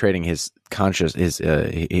penetrating his conscious,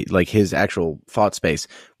 his actual thought space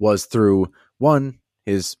was through one,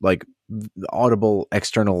 his like audible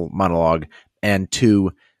external monologue, and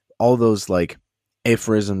two, all those like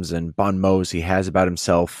aphorisms and bon mots he has about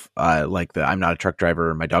himself, like the "I'm not a truck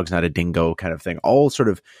driver, my dog's not a dingo" kind of thing, all sort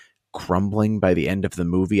of crumbling by the end of the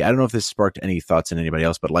movie. I don't know if this sparked any thoughts in anybody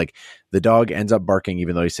else, but like the dog ends up barking,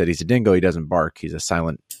 even though he said he's a dingo. He doesn't bark. He's a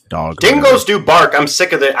silent dog. Dingoes do bark. I'm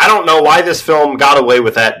sick of it. I don't know why this film got away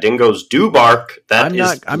with that. Dingoes do bark. I'm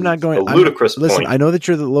not going. A ludicrous point. Listen, I know that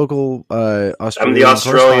you're the local Australian. I'm the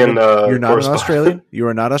Australian. You're not an Australian. You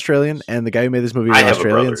are not Australian, and the guy who made this movie is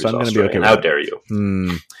Australian, so I'm going to be okay with How dare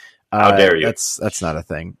you? How dare you? That's not a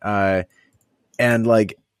thing. And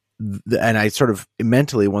like. And I sort of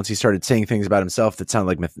mentally, once he started saying things about himself that sound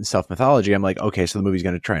like self-mythology, I'm like, okay, so the movie's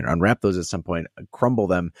going to try and unwrap those at some point, crumble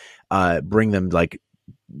them, bring them, like,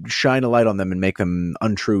 shine a light on them and make them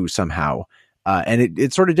untrue somehow. And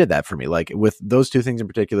it sort of did that for me. Like, with those two things in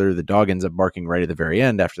particular, the dog ends up barking right at the very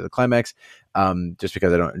end after the climax. Just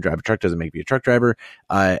because I don't drive a truck doesn't make me a truck driver.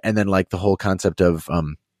 And then, like, the whole concept of,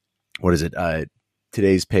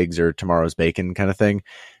 today's pigs or tomorrow's bacon kind of thing.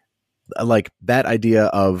 Like that idea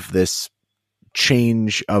of this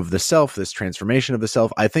change of the self, this transformation of the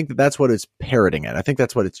self, I think that's what it's parroting at. I think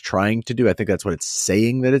that's what it's trying to do. I think that's what it's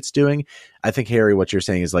saying that it's doing. I think, Harry, what you're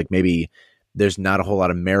saying is like maybe there's not a whole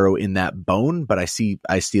lot of marrow in that bone, but I see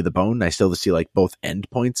the bone. I still see like both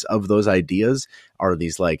endpoints of those ideas are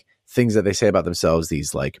these like things that they say about themselves,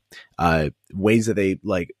 these like ways that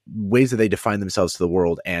they define themselves to the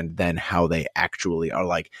world, and then how they actually are.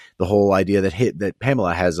 Like the whole idea that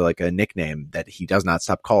Pamela has like a nickname that he does not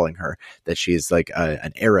stop calling her, that she is like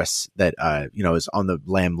an heiress that is on the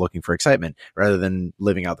lam looking for excitement rather than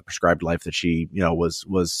living out the prescribed life that she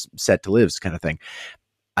was set to live, kind of thing.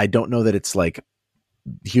 I don't know that it's like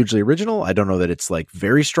hugely original. I don't know that it's like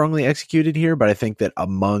very strongly executed here, but I think that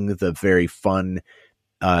among the very fun,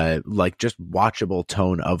 like just watchable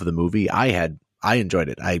tone of the movie, I enjoyed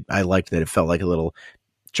it. I liked that it felt like a little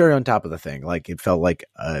cherry on top of the thing. Like it felt like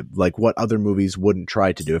what other movies wouldn't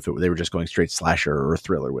try to do if they were just going straight slasher or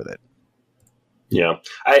thriller with it. Yeah,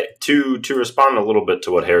 to respond a little bit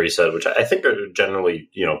to what Harry said, which I think are generally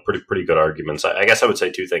pretty good arguments. I guess I would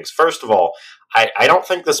say two things. First of all, I don't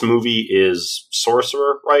think this movie is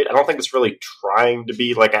Sorcerer, right? I don't think it's really trying to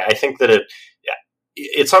be like. I think that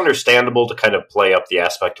it's understandable to kind of play up the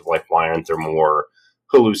aspect of like, why aren't there more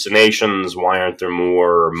hallucinations? Why aren't there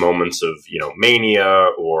more moments of mania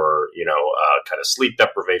or kind of sleep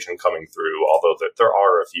deprivation coming through? Although there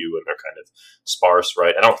are a few, and they're kind of sparse,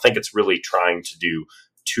 right? I don't think it's really trying to do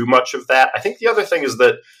too much of that. I think the other thing is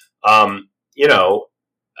that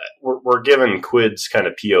we're given Quid's kind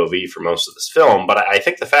of POV for most of this film, but I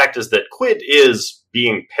think the fact is that Quid is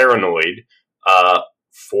being paranoid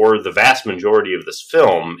for the vast majority of this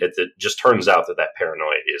film. It just turns out that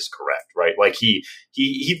paranoia is correct, right? Like he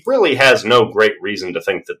really has no great reason to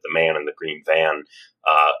think that the man in the green van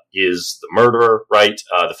is the murderer, right?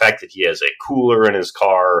 The fact that he has a cooler in his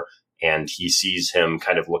car and he sees him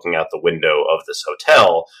kind of looking out the window of this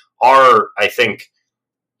hotel are, I think,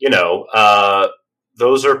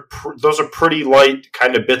 those are pretty light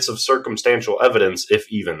kind of bits of circumstantial evidence,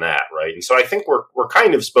 if even that, right? And so I think we're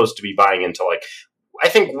kind of supposed to be buying into like, I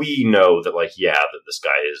think we know that like, yeah, that this guy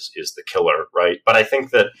is the killer, right? But I think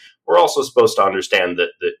that we're also supposed to understand that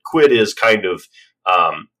Quid is kind of,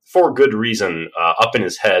 for good reason, up in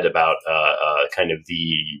his head about kind of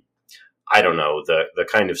the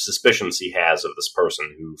kind of suspicions he has of this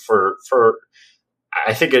person who for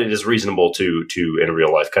I think it is reasonable to in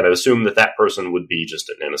real life kind of assume that person would be just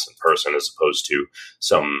an innocent person as opposed to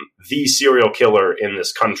the serial killer in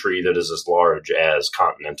this country that is as large as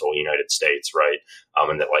continental United States, right?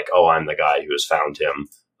 And that like, oh, I'm the guy who has found him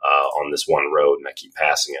on this one road and I keep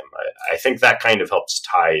passing him. I think that kind of helps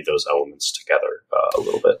tie those elements together a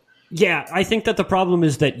little bit. Yeah, I think that the problem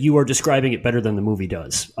is that you are describing it better than the movie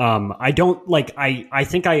does. I don't like. I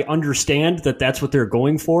think I understand that that's what they're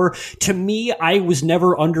going for. To me, I was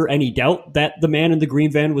never under any doubt that the man in the green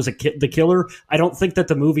van was the killer. I don't think that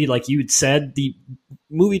the movie, like you had said, the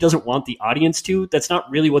movie doesn't want the audience to. That's not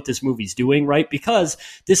really what this movie's doing, right? Because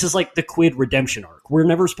this is like the Quid redemption arc. We're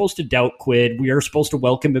never supposed to doubt Quid. We are supposed to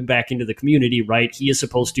welcome him back into the community, right? He is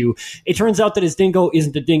supposed to. It turns out that his dingo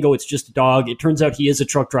isn't a dingo. It's just a dog. It turns out he is a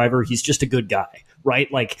truck driver. He's just a good guy,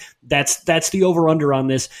 right? Like that's the over-under on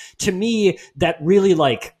this. To me, that really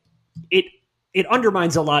like it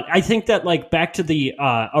undermines a lot. I think that like back to the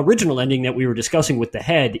original ending that we were discussing with the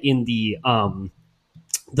head in the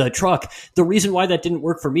truck, the reason why that didn't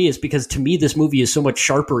work for me is because to me this movie is so much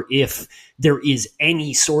sharper if there is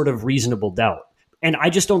any sort of reasonable doubt. And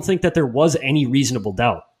I just don't think that there was any reasonable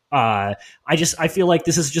doubt. I feel like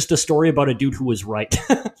this is just a story about a dude who was right.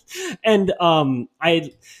 And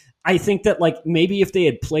I think that like maybe if they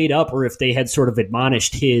had played up or if they had sort of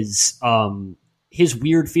admonished his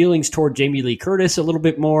weird feelings toward Jamie Lee Curtis a little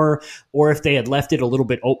bit more, or if they had left it a little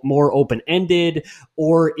bit more open-ended,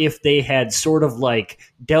 or if they had sort of like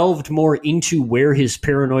delved more into where his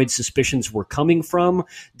paranoid suspicions were coming from,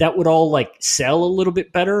 that would all like sell a little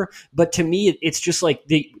bit better. But to me, it's just like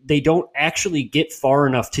they don't actually get far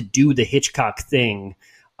enough to do the Hitchcock thing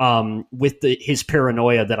with his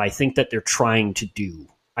paranoia that I think that they're trying to do,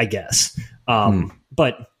 I guess.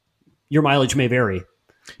 But your mileage may vary.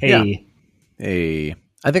 Hey. Yeah.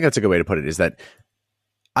 I think that's a good way to put it, is that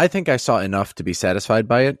I think I saw enough to be satisfied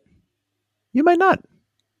by it. You might not.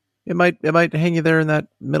 It might hang you there in that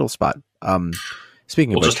middle spot.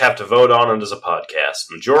 Speaking we'll of just have to vote on it as a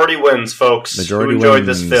podcast. Majority wins, folks. Majority Who enjoyed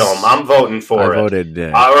wins. this film? I'm voting for I it.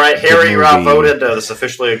 voted. All right, Harry, you're outvoted. This is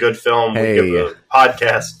officially a good film. Hey. We give the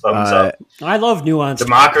podcast thumbs up. I love nuanced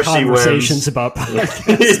Democracy conversations wins. About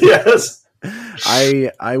podcasts. Yes.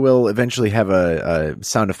 I will eventually have a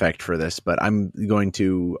sound effect for this, but I'm going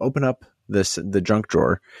to open up the junk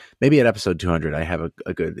drawer. Maybe at episode 200, I have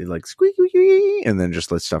a good like squeaky, and then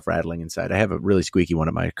just let stuff rattling inside. I have a really squeaky one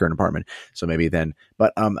at my current apartment, so maybe then.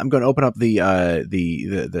 But I'm going to open up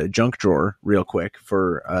the junk drawer real quick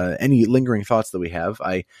for any lingering thoughts that we have.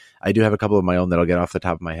 I do have a couple of my own that I'll get off the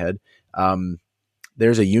top of my head.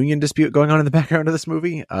 there's a union dispute going on in the background of this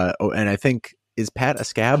movie. And I think, is Pat a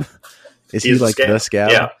scab? Is he like the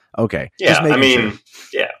scab? Yeah. Okay. Yeah, I mean,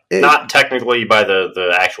 sure. Not technically by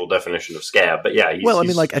the actual definition of scab, but yeah.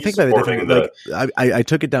 I think by the definition, I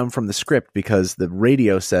took it down from the script because the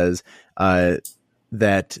radio says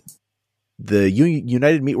that the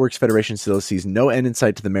United Meatworks Federation still sees no end in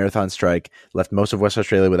sight to the marathon strike, left most of West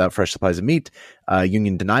Australia without fresh supplies of meat.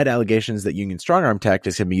 Union denied allegations that Union strong-arm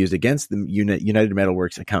tactics have been used against the United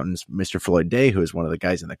Metalworks accountants, Mr. Floyd Day, who is one of the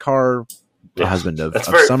guys in the car, the husband of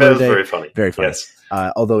Summer Day. Very funny. Very funny. Yes.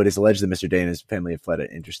 Although it is alleged that Mr. Day and his family have fled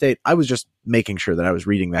interstate. I was just making sure that I was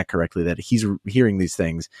reading that correctly, that he's hearing these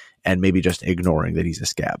things and maybe just ignoring that he's a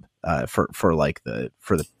scab for the. I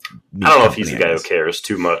don't know if he's the guy who cares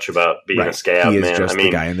too much about being a scab. He is just the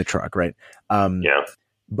guy in the truck, right?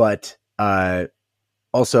 But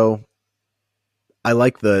also, I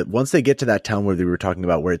like once they get to that town where they were talking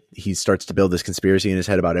about, where he starts to build this conspiracy in his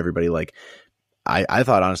head about everybody, like. I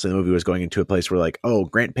thought, honestly, the movie was going into a place where, like, oh,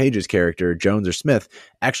 Grant Page's character, Jones or Smith,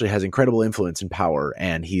 actually has incredible influence and power,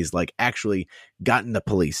 and he's, like, actually gotten the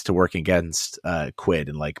police to work against Quid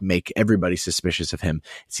and, like, make everybody suspicious of him.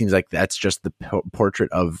 It seems like that's just the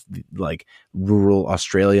portrait of, like, rural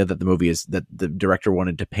Australia that the director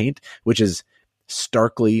wanted to paint, which is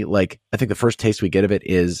starkly, like, I think the first taste we get of it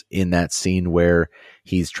is in that scene where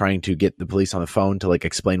he's trying to get the police on the phone to, like,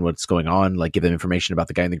 explain what's going on, like, give them information about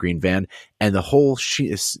the guy in the green van, and the whole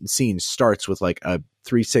scene starts with, like, a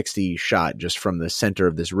 360 shot just from the center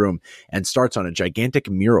of this room, and starts on a gigantic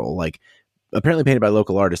mural, like, apparently painted by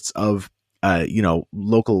local artists of UK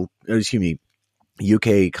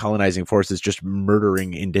colonizing forces just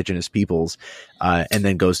murdering indigenous peoples, and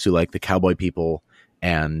then goes to, like, the cowboy people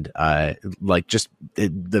and like just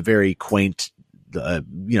the very quaint,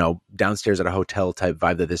 downstairs at a hotel type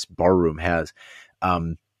vibe that this bar room has.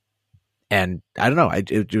 And I don't know,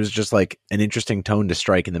 it was just like an interesting tone to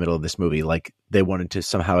strike in the middle of this movie. Like they wanted to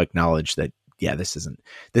somehow acknowledge that, yeah, this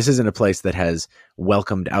isn't a place that has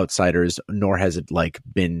welcomed outsiders, nor has it like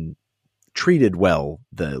been treated well,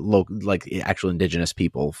 the local, like actual indigenous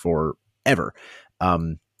people forever.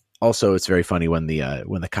 Also, it's very funny when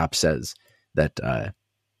the cop says that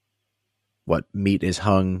what meat is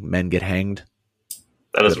hung, men get hanged.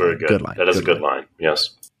 That is very good. Good line. That is a good line. Yes.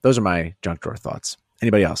 Those are my junk drawer thoughts.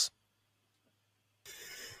 Anybody else?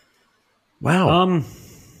 Wow.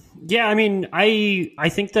 Yeah, I mean, I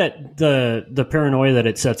think that the paranoia that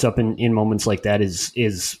it sets up in moments like that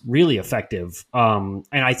is really effective. And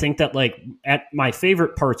I think that, like, at my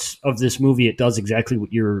favorite parts of this movie, it does exactly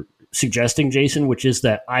what you're suggesting, Jason, which is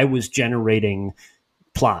that I was generating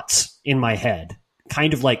plots in my head,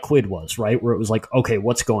 kind of like Quid was, right? Where it was like, okay,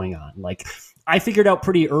 what's going on? Like, I figured out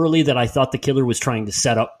pretty early that I thought the killer was trying to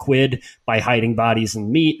set up Quid by hiding bodies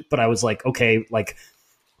and meat, but I was like, okay, like,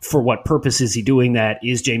 for what purpose is he doing that?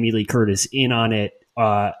 Is Jamie Lee Curtis in on it?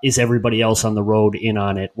 Is everybody else on the road in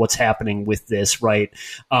on it? What's happening with this, right?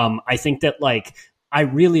 I think that, like, I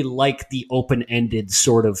really like the open-ended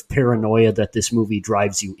sort of paranoia that this movie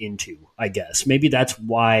drives you into, I guess. Maybe that's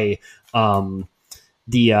why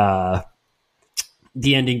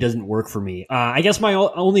the ending doesn't work for me. I guess my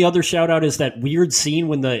only other shout out is that weird scene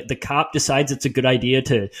when the cop decides it's a good idea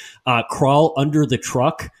to crawl under the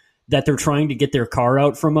truck that they're trying to get their car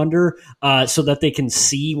out from under, so that they can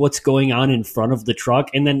see what's going on in front of the truck.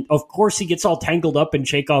 And then, of course, he gets all tangled up in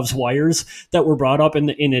Chekhov's wires that were brought up in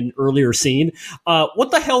an earlier scene.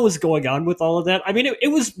 What the hell was going on with all of that? I mean,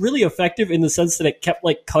 it was really effective in the sense that it kept,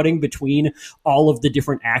 like, cutting between all of the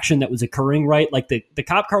different action that was occurring, right? Like the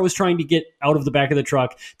cop car was trying to get out of the back of the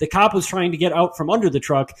truck. The cop was trying to get out from under the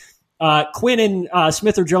truck. Quinn and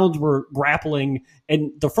Smith or Jones were grappling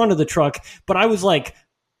in the front of the truck. But I was like,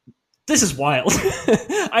 this is wild.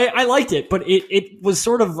 I liked it, but it was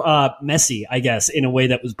sort of messy, I guess, in a way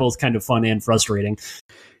that was both kind of fun and frustrating.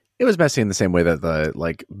 It was messy in the same way that the,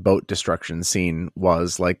 like, boat destruction scene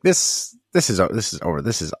was. Like, this is over.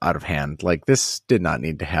 This is out of hand. Like, this did not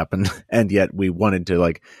need to happen, and yet we wanted to,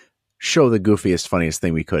 like, show the goofiest, funniest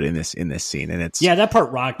thing we could in this scene. And it's that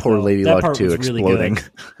part rocked. Poor Lady Luck 2 exploding. Really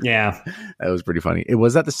yeah, that was pretty funny.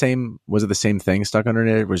 Was it the same thing stuck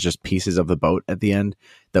underneath? It was just pieces of the boat at the end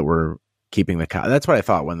that were keeping the car. That's what I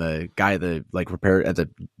thought when the guy, repair at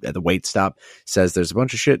the wait stop says there's a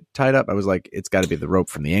bunch of shit tied up. I was like, it's got to be the rope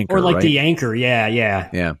from the anchor, or like right? the anchor.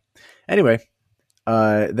 Yeah. Anyway,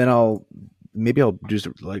 then I'll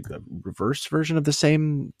do like the reverse version of the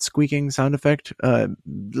same squeaking sound effect.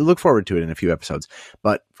 Look forward to it in a few episodes.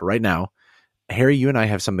 But for right now, Harry, you and I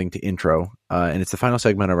have something to intro, and it's the final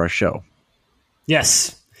segment of our show.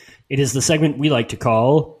 Yes, it is the segment we like to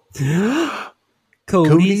call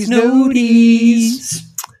Cody's Noties.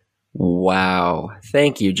 Wow.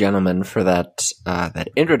 Thank you, gentlemen, for that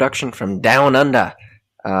introduction from Down Under.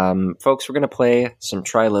 Folks, we're going to play some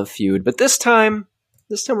Try Love Feud, but this time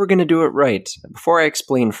we're going to do it right. Before I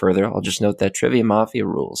explain further, I'll just note that Trivia Mafia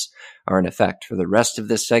rules are in effect for the rest of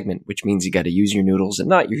this segment, which means you got to use your noodles and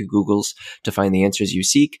not your Googles to find the answers you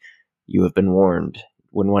seek. You have been warned.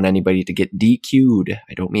 Wouldn't want anybody to get DQ'd.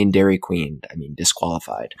 I don't mean Dairy Queen. I mean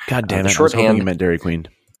disqualified. God damn it. I was hoping you meant Dairy Queen.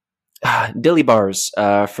 Dilly bars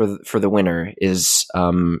for the winner is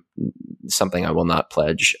something I will not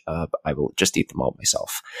pledge. I will just eat them all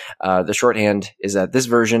myself. The shorthand is that this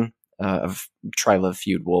version of Try Love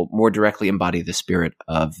Feud will more directly embody the spirit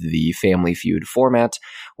of the Family Feud format.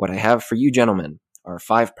 What I have for you gentlemen are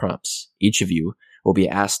 5 prompts. Each of you will be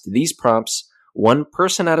asked these prompts one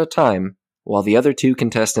person at a time, while the other 2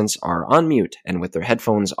 contestants are on mute and with their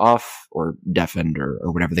headphones off or deafened or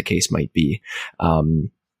whatever the case might be.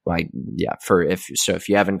 If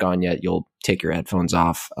you haven't gone yet, you'll take your headphones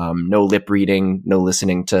off. No lip reading, no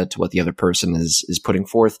listening to what the other person is putting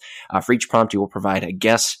forth. For each prompt, you will provide a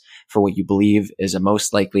guess for what you believe is a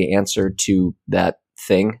most likely answer to that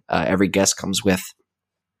thing. Every guess comes with,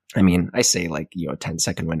 I say a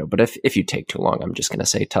 10-second window, but if you take too long, I'm just going to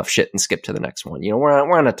say tough shit and skip to the next one.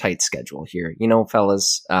 We're on a tight schedule here,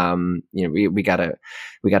 fellas. We got a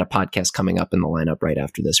podcast coming up in the lineup right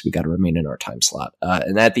after this. We got to remain in our time slot.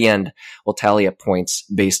 And at the end, we'll tally up points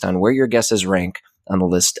based on where your guesses rank on the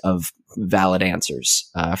list of valid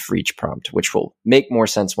answers for each prompt, which will make more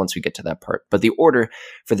sense once we get to that part. But the order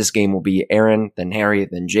for this game will be Aaron, then Harry,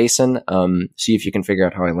 then Jason. See if you can figure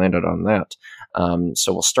out how I landed on that.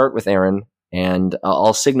 So we'll start with Aaron, and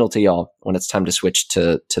I'll signal to y'all when it's time to switch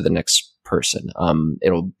to the next person.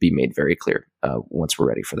 It'll be made very clear once we're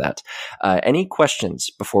ready for that. Any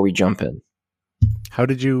questions before we jump in? How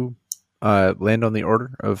did you land on the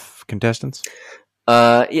order of contestants?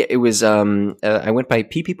 It was I went by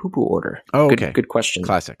pee pee poo poo order. Oh, okay. Good question.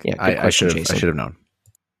 Classic. Yeah, I should have known.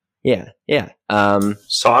 Yeah.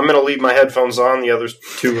 So I'm going to leave my headphones on. The other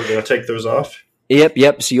 2 are going to take theirs off.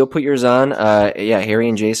 Yep. So you'll put yours on. Harry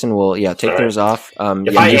and Jason will take theirs off.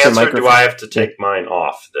 If I answer, do I have to take mine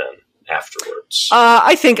off then afterwards?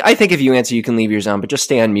 I think if you answer, you can leave yours on, but just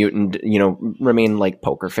stay on mute and remain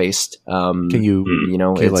poker faced. Can you?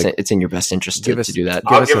 It's in your best interest to do that.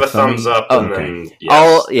 I'll give a thumbs up. And then,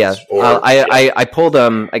 I pulled.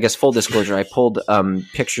 I guess full disclosure. I pulled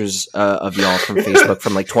pictures of y'all from Facebook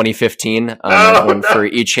from 2015. One for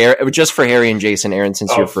each hair, just for Harry and Jason. Aaron,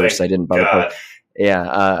 since you're first, I didn't bother. Yeah.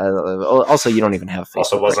 Also, you don't even have Facebook.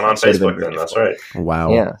 Also, wasn't on Facebook then. That's right.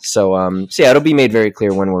 Wow. Yeah. So it'll be made very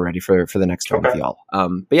clear when we're ready for the next one with y'all.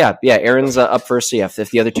 But Aaron's up first. So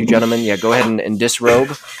if the other 2 gentlemen, go ahead and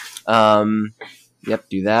disrobe. Yep,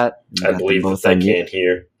 do that. I believe both I can't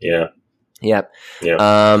hear. Yeah. Yep.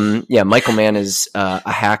 Yeah. Michael Mann is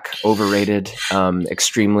a hack, overrated,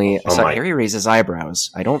 extremely. Harry raises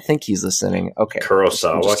eyebrows. I don't think he's listening. Okay.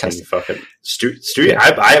 Kurosawa can fucking studio.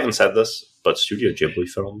 I haven't said this, but Studio Ghibli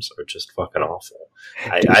films are just fucking awful.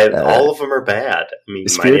 All of them are bad.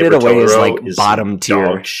 Spirited Away is bottom tier.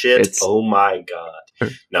 Dog shit. Oh my god.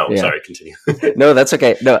 No, sorry. Continue. No, that's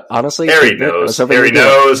okay. No, honestly, Harry knows. Harry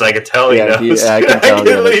knows. I can tell he knows. I can tell.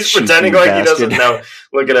 He's pretending like he doesn't know.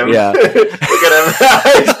 Look at him. Yeah. Look at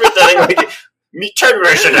him. He's pretending like. Turn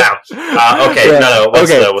your shit down. Okay, no. What's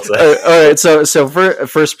that? All right. So for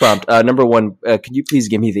first prompt, number 1, could you please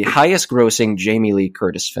give me the highest grossing Jamie Lee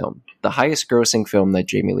Curtis film? The highest grossing film that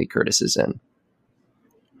Jamie Lee Curtis is in.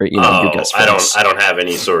 Or you guess. I don't have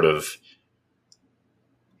any sort of.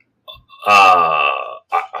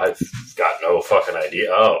 I've got no fucking idea.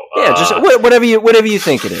 Just whatever you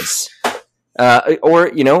think it is. Or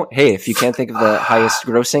hey, if you can't think of the highest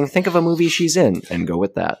grossing, think of a movie she's in and go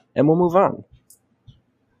with that, and we'll move on.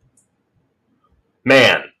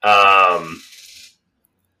 Man, a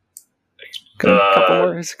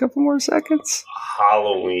couple more seconds.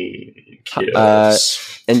 Halloween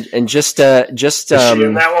Kills. And just is she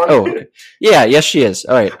in that one? Oh, yeah, yes, she is.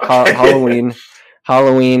 All right, Halloween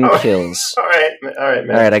Kills. All right, man.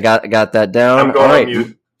 All right, I got that down. I'm going on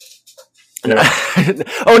mute. No.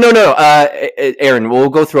 Oh no. Aaron, we'll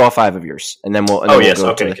go through all 5 of yours, and then we'll.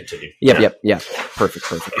 Continue. Yep.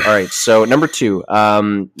 Perfect. All right. So number 2,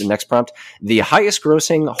 the next prompt: the highest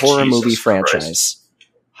grossing horror movie franchise.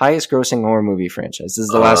 Highest grossing horror movie franchise. This is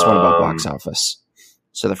the last one about box office.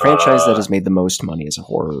 So the franchise that has made the most money is a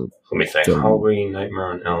horror. Let me think. Halloween,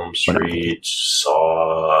 Nightmare on Elm Street,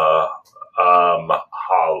 Saw.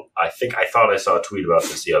 I thought I saw a tweet about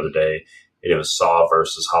this the other day. It was Saw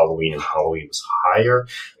versus Halloween, and Halloween was higher.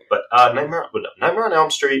 But Nightmare on Elm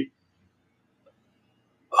Street,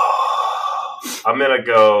 I'm gonna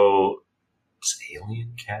go. Does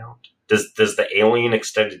Alien count? Does the Alien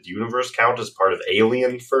Extended Universe count as part of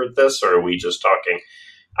Alien for this, or are we just talking?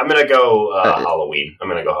 I'm gonna go Halloween. I'm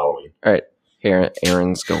gonna go Halloween. All right. Here,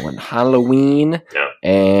 Aaron's going Halloween. Yeah.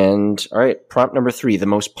 And all right, prompt number 3: the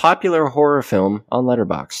most popular horror film on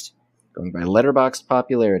Letterboxd. Going by Letterboxd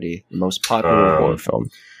popularity, the most popular horror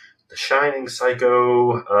film. The Shining,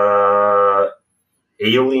 Psycho,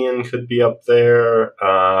 Alien could be up there.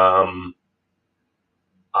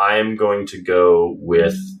 I'm going to go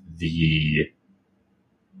with the.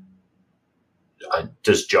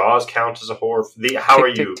 Does Jaws count as a horror? How are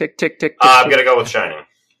you? Tick. I'm gonna go with Shining.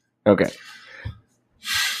 Okay.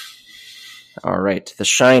 All right. The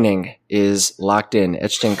Shining is locked in,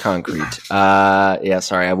 etched in concrete.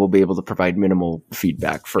 Sorry, I will be able to provide minimal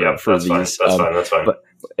feedback for that's these. Fine. That's fine. But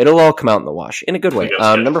it'll all come out in the wash in a good way.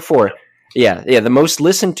 Number 4. Yeah, the most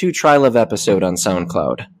listened to Trilove episode on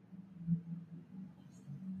SoundCloud.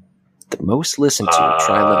 The most listened to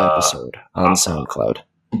Trilove episode on SoundCloud.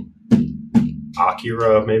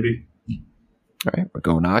 Akira, maybe. All right, we're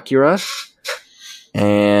going Akira.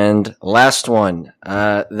 And last one,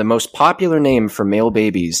 the most popular name for male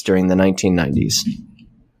babies during the 1990s.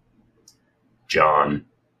 John.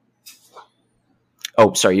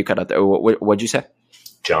 Oh, sorry, you cut out there. What'd you say?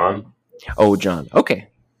 John. Oh, John. Okay.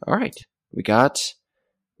 All right. We got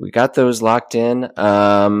those locked in.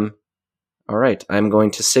 All right. I'm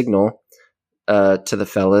going to signal to the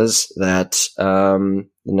fellas that the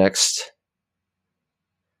next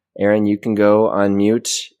Aaron, you can go on mute,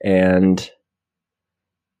 and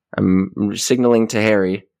I'm signaling to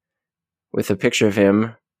Harry with a picture of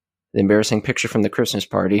him, the embarrassing picture from the Christmas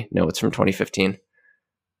party. No, it's from 2015.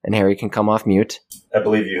 And Harry can come off mute. I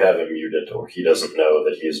believe you have him muted, or he doesn't know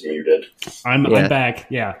that he's muted. I'm back.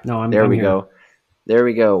 Yeah, no, I'm there. I'm we here. go. There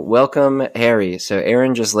we go. Welcome, Harry. So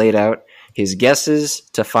Aaron just laid out his guesses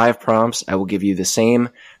to 5 prompts. I will give you the same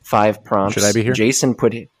 5 prompts. Should I be here? Jason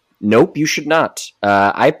put it. Nope, you should not.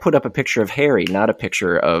 I put up a picture of Harry, not a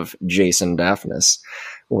picture of Jason Daphnis.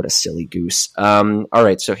 What a silly goose. All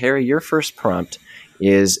right, so Harry, your first prompt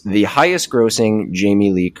is the highest grossing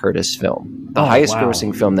Jamie Lee Curtis film. The highest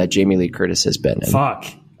grossing film that Jamie Lee Curtis has been in. Fuck.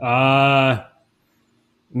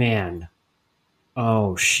 Man.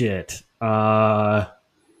 Oh, shit.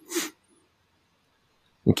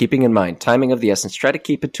 And keeping in mind, timing of the essence, try to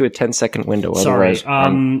keep it to a 10-second window. Sorry. Otherwise,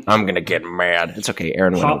 I'm going to get mad. It's okay.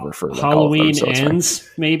 Aaron went over for Halloween all of them, so Ends,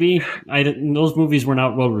 maybe? Those movies were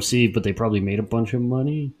not well received, but they probably made a bunch of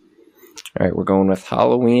money. All right, we're going with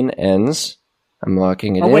Halloween Ends. I'm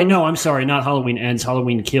locking it in. Oh, wait, no, I'm sorry. Not Halloween Ends.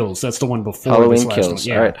 Halloween Kills. That's the one before Halloween this Kills.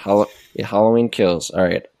 One. Yeah. All right, Halloween Kills. All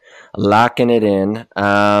right, locking it in.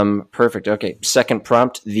 Perfect. Okay, second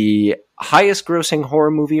prompt, the highest grossing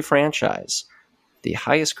horror movie franchise. The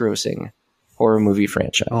highest grossing horror movie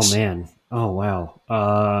franchise. Oh, man. Oh, wow.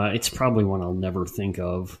 It's probably one I'll never think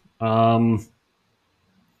of.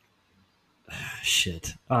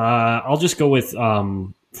 Shit. I'll just go with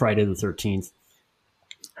Friday the 13th.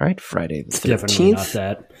 All right, Friday the 13th. Definitely not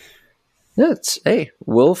that.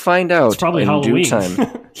 We'll find out. It's probably in Halloween. Due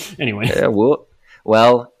time. Anyway.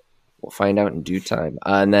 We'll find out in due time.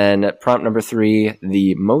 And then prompt number 3,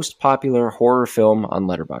 the most popular horror film on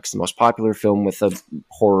Letterboxd. The most popular film with a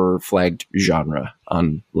horror flagged genre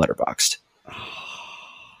on Letterboxd.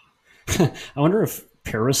 I wonder if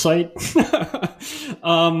Parasite.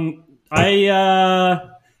 I'll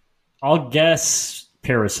guess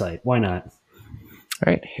Parasite. Why not?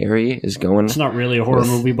 All right, Harry is going. It's not really a horror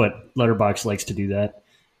movie, but Letterboxd likes to do that.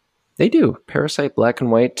 They do. Parasite, black and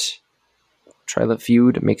white. Trilove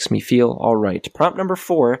Feud makes me feel all right. Prompt number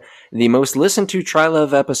 4, the most listened to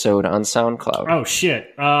Trilove episode on SoundCloud. Oh,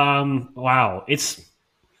 shit. Wow. It's...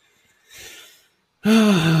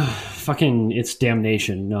 it's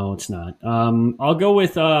Damnation. No, it's not. I'll go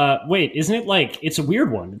with... wait, isn't it like... It's a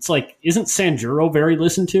weird one. It's like... Isn't Sanjuro very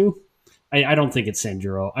listened to? I don't think it's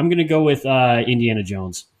Sanjuro. I'm going to go with Indiana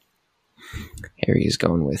Jones. Harry is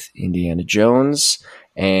going with Indiana Jones.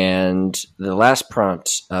 And the last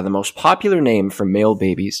prompt, the most popular name for male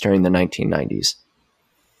babies during the 1990s.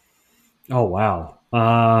 Oh, wow.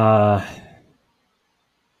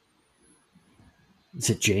 Is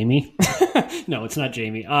it Jamie? No, it's not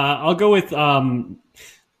Jamie. I'll go with Kyle.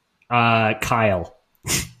 I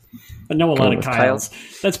know a lot of Kyles. Kyle?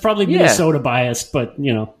 That's probably Minnesota biased, but,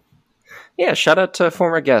 you know. Yeah, shout out to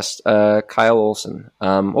former guest Kyle Olson.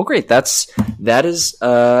 Well, great. That is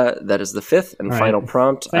the 5th and final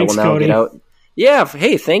prompt. Thanks, I will now Cody. get out. Yeah,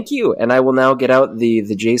 hey, thank you. And I will now get out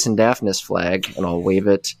the Jason Daphnis flag, and I'll wave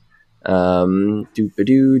it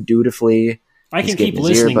dutifully I can keep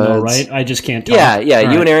listening though, right? I just can't talk. Yeah. All you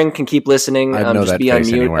right. and Aaron can keep listening. know just that be on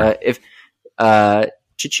face mute. anywhere.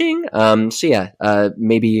 Cha-ching.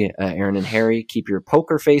 Maybe Aaron and Harry, keep your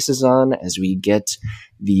poker faces on as we get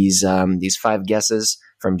these 5 guesses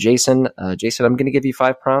from Jason. Jason, I'm going to give you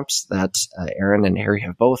 5 prompts that Aaron and Harry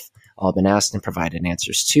have both all been asked and provided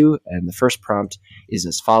answers to. And the first prompt is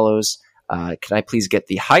as follows. Can I please get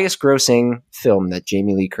the highest grossing film that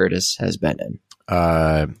Jamie Lee Curtis has been in?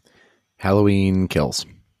 Halloween Kills.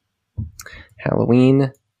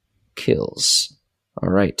 Halloween Kills. All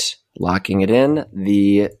right. Locking it in.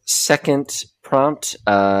 The second prompt,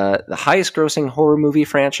 the highest grossing horror movie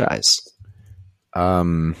franchise.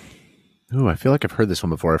 I feel like I've heard this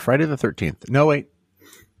one before. Friday the 13th. No, wait.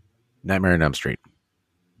 Nightmare on Elm Street.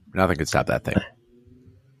 Nothing could stop that thing.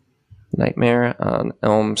 Nightmare on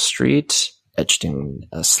Elm Street. Etched in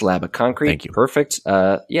a slab of concrete. Thank you. Perfect.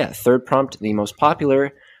 Third prompt, the most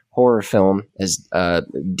popular horror film is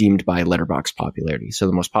deemed by Letterboxd popularity. So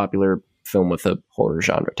the most popular film with a horror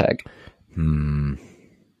genre tag. When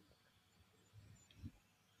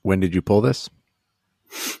did you pull this?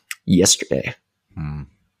 Yesterday. I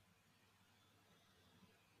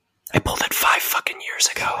pulled it 5 fucking years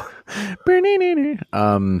ago.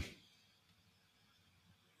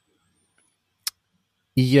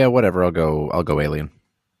 Yeah, whatever. I'll go Alien.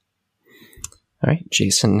 All right,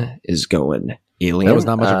 Jason is going Alien. That was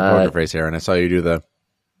not much of a poker face, Aaron. I saw you do the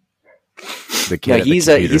kid. Yeah, at the he's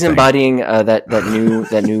thing. embodying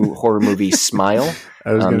that new horror movie Smile.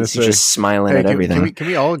 I was going to say, just smiling at everything. Can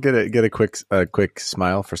we all get a quick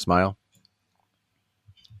smile for Smile?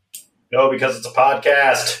 No, because it's a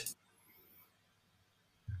podcast.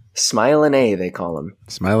 Smilin' A, they call him.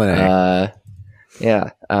 Smilin' A.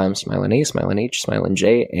 Smilin' A, Smilin' H, Smilin'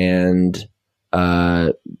 J, and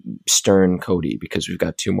Stern Cody, because we've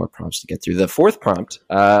got 2 more prompts to get through. The fourth prompt,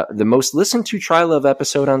 the most listened to Try Love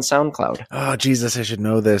episode on SoundCloud. Oh, Jesus, I should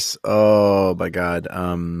know this. Oh, my God.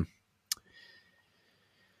 I'm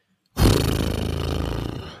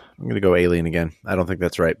going to go Alien again. I don't think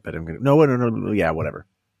that's right, but I'm going to... No. Yeah, whatever.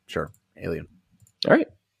 Sure. Alien. All right.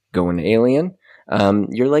 Going to Alien.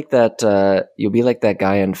 You're like that. You'll be like that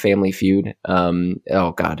guy on Family Feud.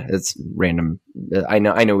 Oh God, it's random. I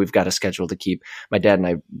know. We've got a schedule to keep. My dad and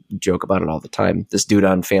I joke about it all the time. This dude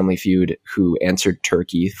on Family Feud who answered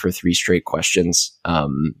turkey for 3 straight questions.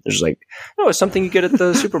 There's like, oh, it's something you get at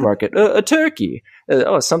the supermarket. A turkey.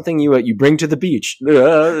 Oh, it's something you bring to the beach.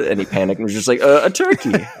 And he panicked and was just like, a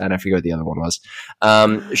turkey. And I forget what the other one was.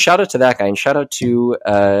 Shout out to that guy, and shout out to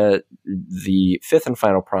the 5th and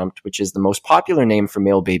final prompt, which is the most popular name for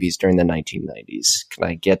male babies during the 1990s. Can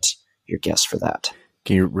I get your guess for that?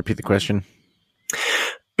 Can you repeat the question?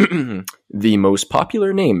 The most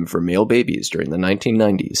popular name for male babies during the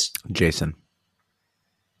 1990s. Jason.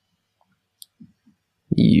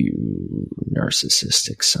 You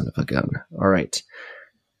narcissistic son of a gun. All right.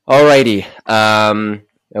 Alrighty.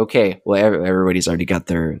 Okay. Well, everybody's already got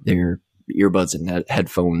their earbuds and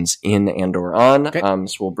headphones in and or on. Okay.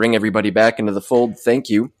 So we'll bring everybody back into the fold. Thank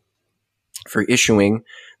you for issuing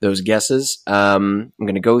those guesses. I'm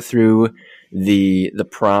going to go through the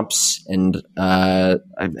prompts, and I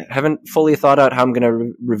haven't fully thought out how I'm going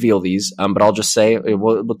to reveal these, but I'll just say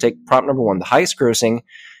we'll take prompt number 1, the highest grossing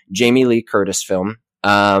Jamie Lee Curtis film.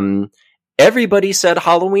 Everybody said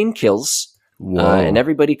Halloween Kills, and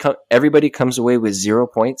everybody comes away with 0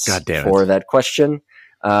 points for that question.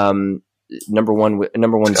 Number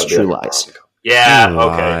one's True Lies. Yeah.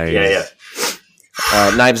 Okay. Yeah.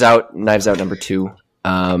 Knives Out number 2.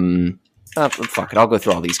 Fuck it, I'll go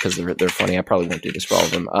through all these because they're funny. I probably won't do this for all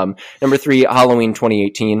of them. Number 3, Halloween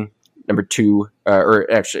 2018. Number 2,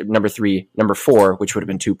 number 3, number 4, which would have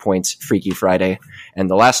been 2 points, Freaky Friday, and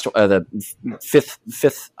the last, the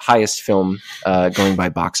fifth highest film going by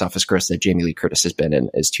box office gross that Jamie Lee Curtis has been in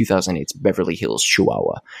is 2008's Beverly Hills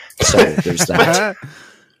Chihuahua. So there's that.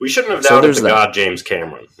 We shouldn't have doubted the god James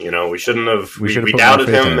Cameron. We shouldn't have. We doubted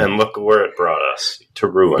him, and look where it brought us to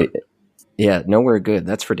ruin. Yeah, nowhere good.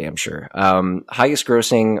 That's for damn sure. Highest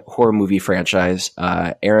grossing horror movie franchise.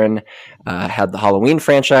 Aaron had the Halloween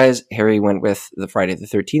franchise. Harry went with the Friday the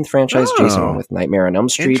 13th franchise. Jason went with Nightmare on Elm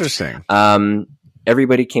Street. Interesting.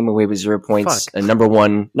 Everybody came away with 0 points. And number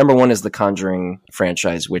one is the Conjuring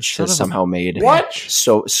franchise, which has somehow made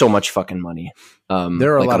so much fucking money.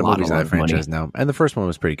 There are a lot of movies in that franchise now, and the first one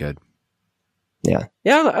was pretty good. Yeah,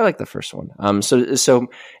 I like the first one. So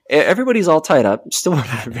everybody's all tied up. Still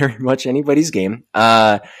not very much anybody's game.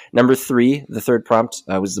 Number 3, the third prompt,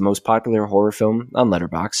 was the most popular horror film on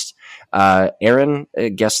Letterboxd. Aaron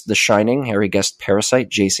guessed The Shining. Harry guessed Parasite.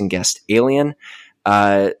 Jason guessed Alien.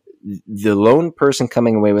 the lone person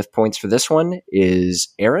coming away with points for this one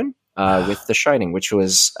is Aaron with The Shining, which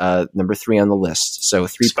was number 3 on the list. So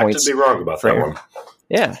 3 points. To be wrong about that one.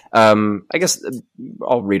 Yeah. I guess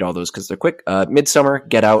I'll read all those because they're quick. Midsommar,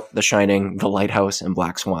 Get Out, The Shining, The Lighthouse, and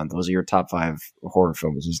Black Swan. Those are your top 5 horror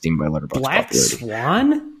films as deemed by Letterboxd. Black popularity.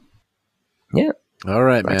 Swan? Yeah. All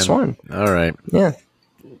right, Black man. Swan. All right. Yeah.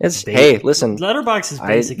 Hey, listen. Letterboxd is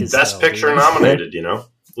basic as Best hell, Picture dude. nominated, you know?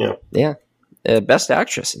 Yeah. Yeah. Best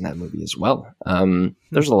actress in that movie as well.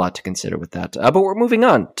 There's a lot to consider with that. But we're moving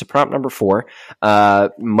on to prompt number 4.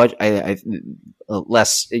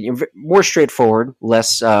 Less, more straightforward,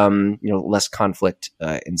 less, less conflict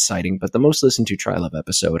inciting, but the most listened to Try Love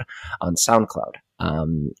episode on SoundCloud.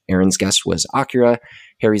 Aaron's guest was Akira.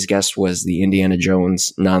 Harry's guest was the Indiana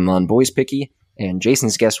Jones Non-Lawn Boys Picky. And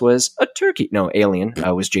Jason's guest was a turkey. No, Alien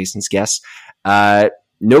was Jason's guest.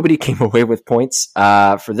 Nobody came away with points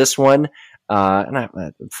for this one. And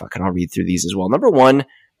I'll read through these as well. Number 1,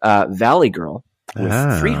 Valley Girl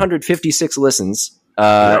with 356 listens.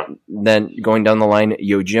 Then going down the line,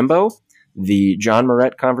 Yojimbo, the John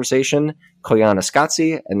Moret Conversation, Koyana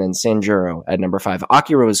Scotzi, and then Sanjuro at number 5.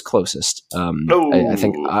 Akira was closest. I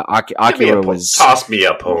think Akira was... Toss me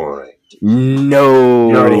a point. No.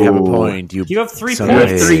 You already have a point. You have 3 You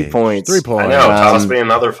have 3 points. 3 points. I know. Toss me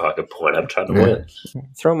another fucking point. I'm trying to win.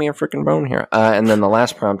 Throw me a freaking bone here. And then the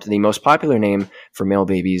last prompt, the most popular name for male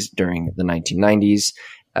babies during the 1990s.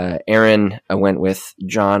 Aaron went with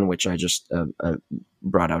John, which I just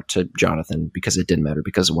brought out to Jonathan because it didn't matter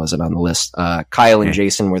because it wasn't on the list. Kyle and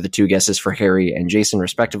Jason were the 2 guesses for Harry and Jason,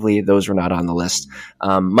 respectively. Those were not on the list.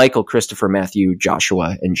 Michael, Christopher, Matthew,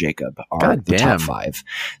 Joshua, and Jacob are the top 5.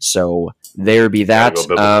 So there be that.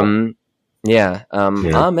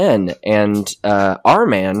 Amen. And our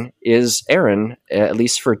man is Aaron, at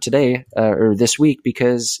least for today or this week,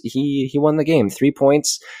 because he won the game. 3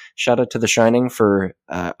 points. Shout out to The Shining for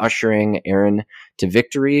ushering Aaron to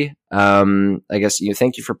victory. I guess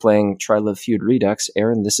thank you for playing Try Love Feud Redux,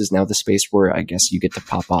 Aaron. This is now the space where I guess you get to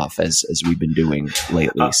pop off as we've been doing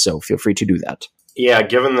lately. So feel free to do that. Yeah,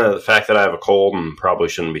 given the fact that I have a cold and probably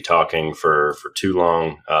shouldn't be talking for too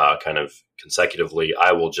long, kind of consecutively,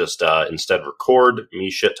 I will just instead record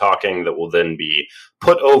me shit talking that will then be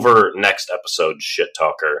put over next episode's shit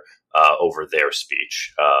talker over their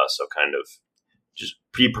speech. So kind of just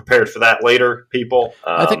be prepared for that later, people.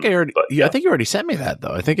 I think I think you already sent me that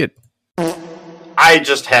though. I think it. I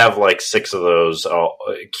just have like 6 of those all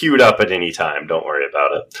queued up at any time. Don't worry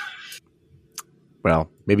about it.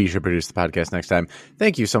 Well, maybe you should produce the podcast next time.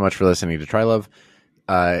 Thank you so much for listening to Try Love.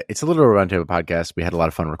 It's a Little Roundtable podcast. We had a lot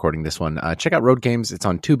of fun recording this one. Check out Road Games. It's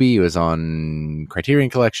on Tubi. It was on Criterion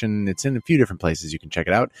Collection. It's in a few different places. You can check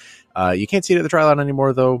it out. You can't see it at the Trilon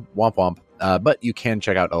anymore, though. Womp womp. But you can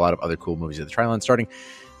check out a lot of other cool movies at the Trilon.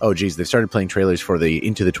 They've started playing trailers for the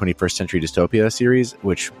Into the 21st Century Dystopia series,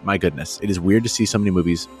 which, my goodness, it is weird to see so many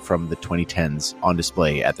movies from the 2010s on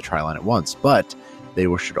display at the Trilon at once. But they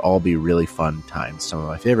should all be really fun times. Some of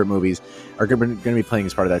my favorite movies are going to be playing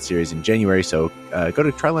as part of that series in January, so go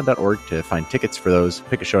to trilon.org to find tickets for those,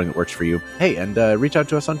 pick a showing that works for you. Hey, and reach out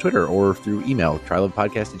to us on Twitter or through email,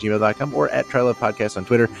 trilovepodcast@gmail.com, or at trilovepodcast on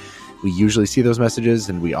Twitter. We usually see those messages,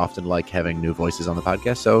 and we often like having new voices on the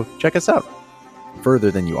podcast, so check us out further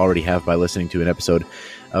than you already have by listening to an episode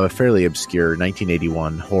of a fairly obscure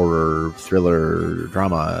 1981 horror, thriller,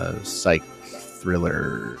 drama, psych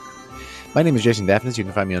thriller. My name is Jason Daphnis. You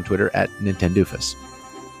can find me on Twitter at Nintendoofus.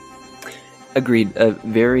 Agreed.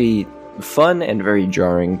 Very fun and very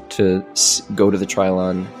jarring to go to the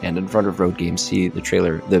Trilon and in front of Road Games, see the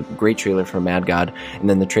trailer, the great trailer for Mad God, and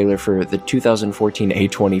then the trailer for the 2014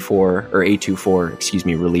 A24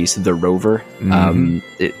 release, The Rover.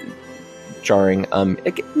 Jarring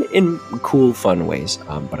in cool, fun ways,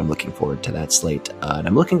 but I'm looking forward to that slate, and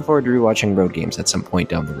I'm looking forward to rewatching Road Games at some point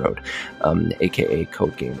down the road, aka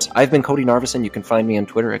Code Games. I've been Cody Narvison. You can find me on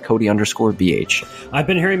Twitter at Cody_BH. I've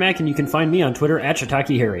been Harry Mack, and you can find me on Twitter at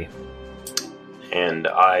Shiitake Harry. And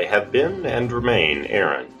I have been and remain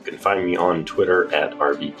Aaron. You can find me on Twitter at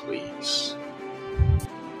RBPlease.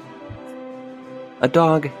 A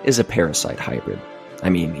dog is a parasite hybrid. I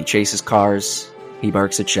mean, he chases cars, he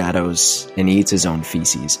barks at shadows, and he eats his own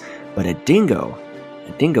feces. But a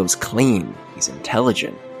dingo's clean, he's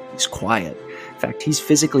intelligent, he's quiet. In fact, he's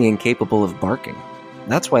physically incapable of barking.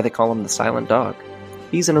 That's why they call him the silent dog.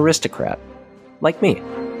 He's an aristocrat. Like me.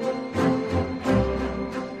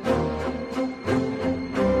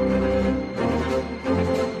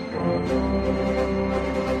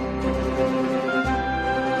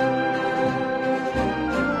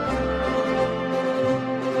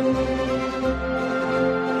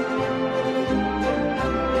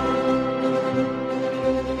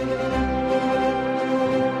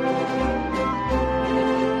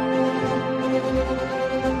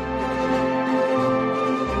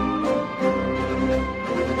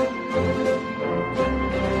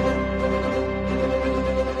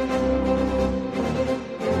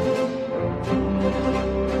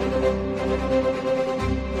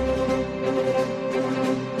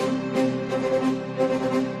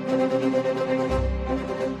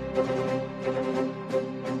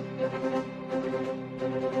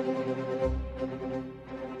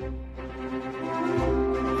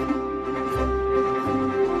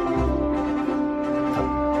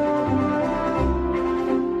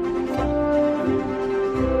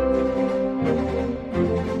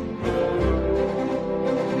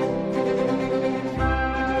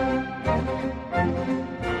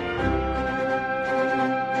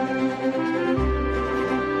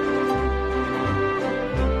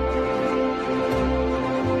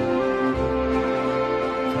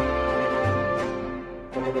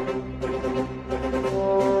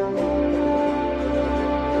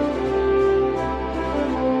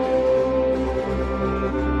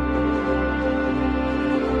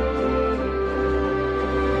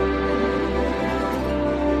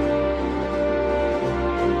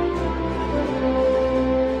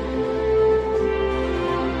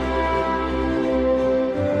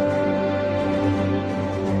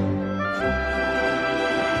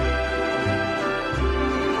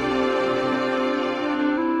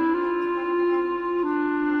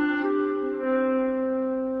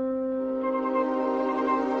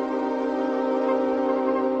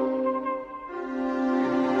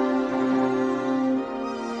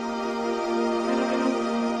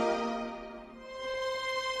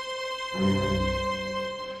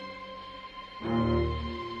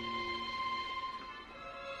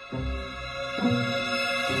 Bye.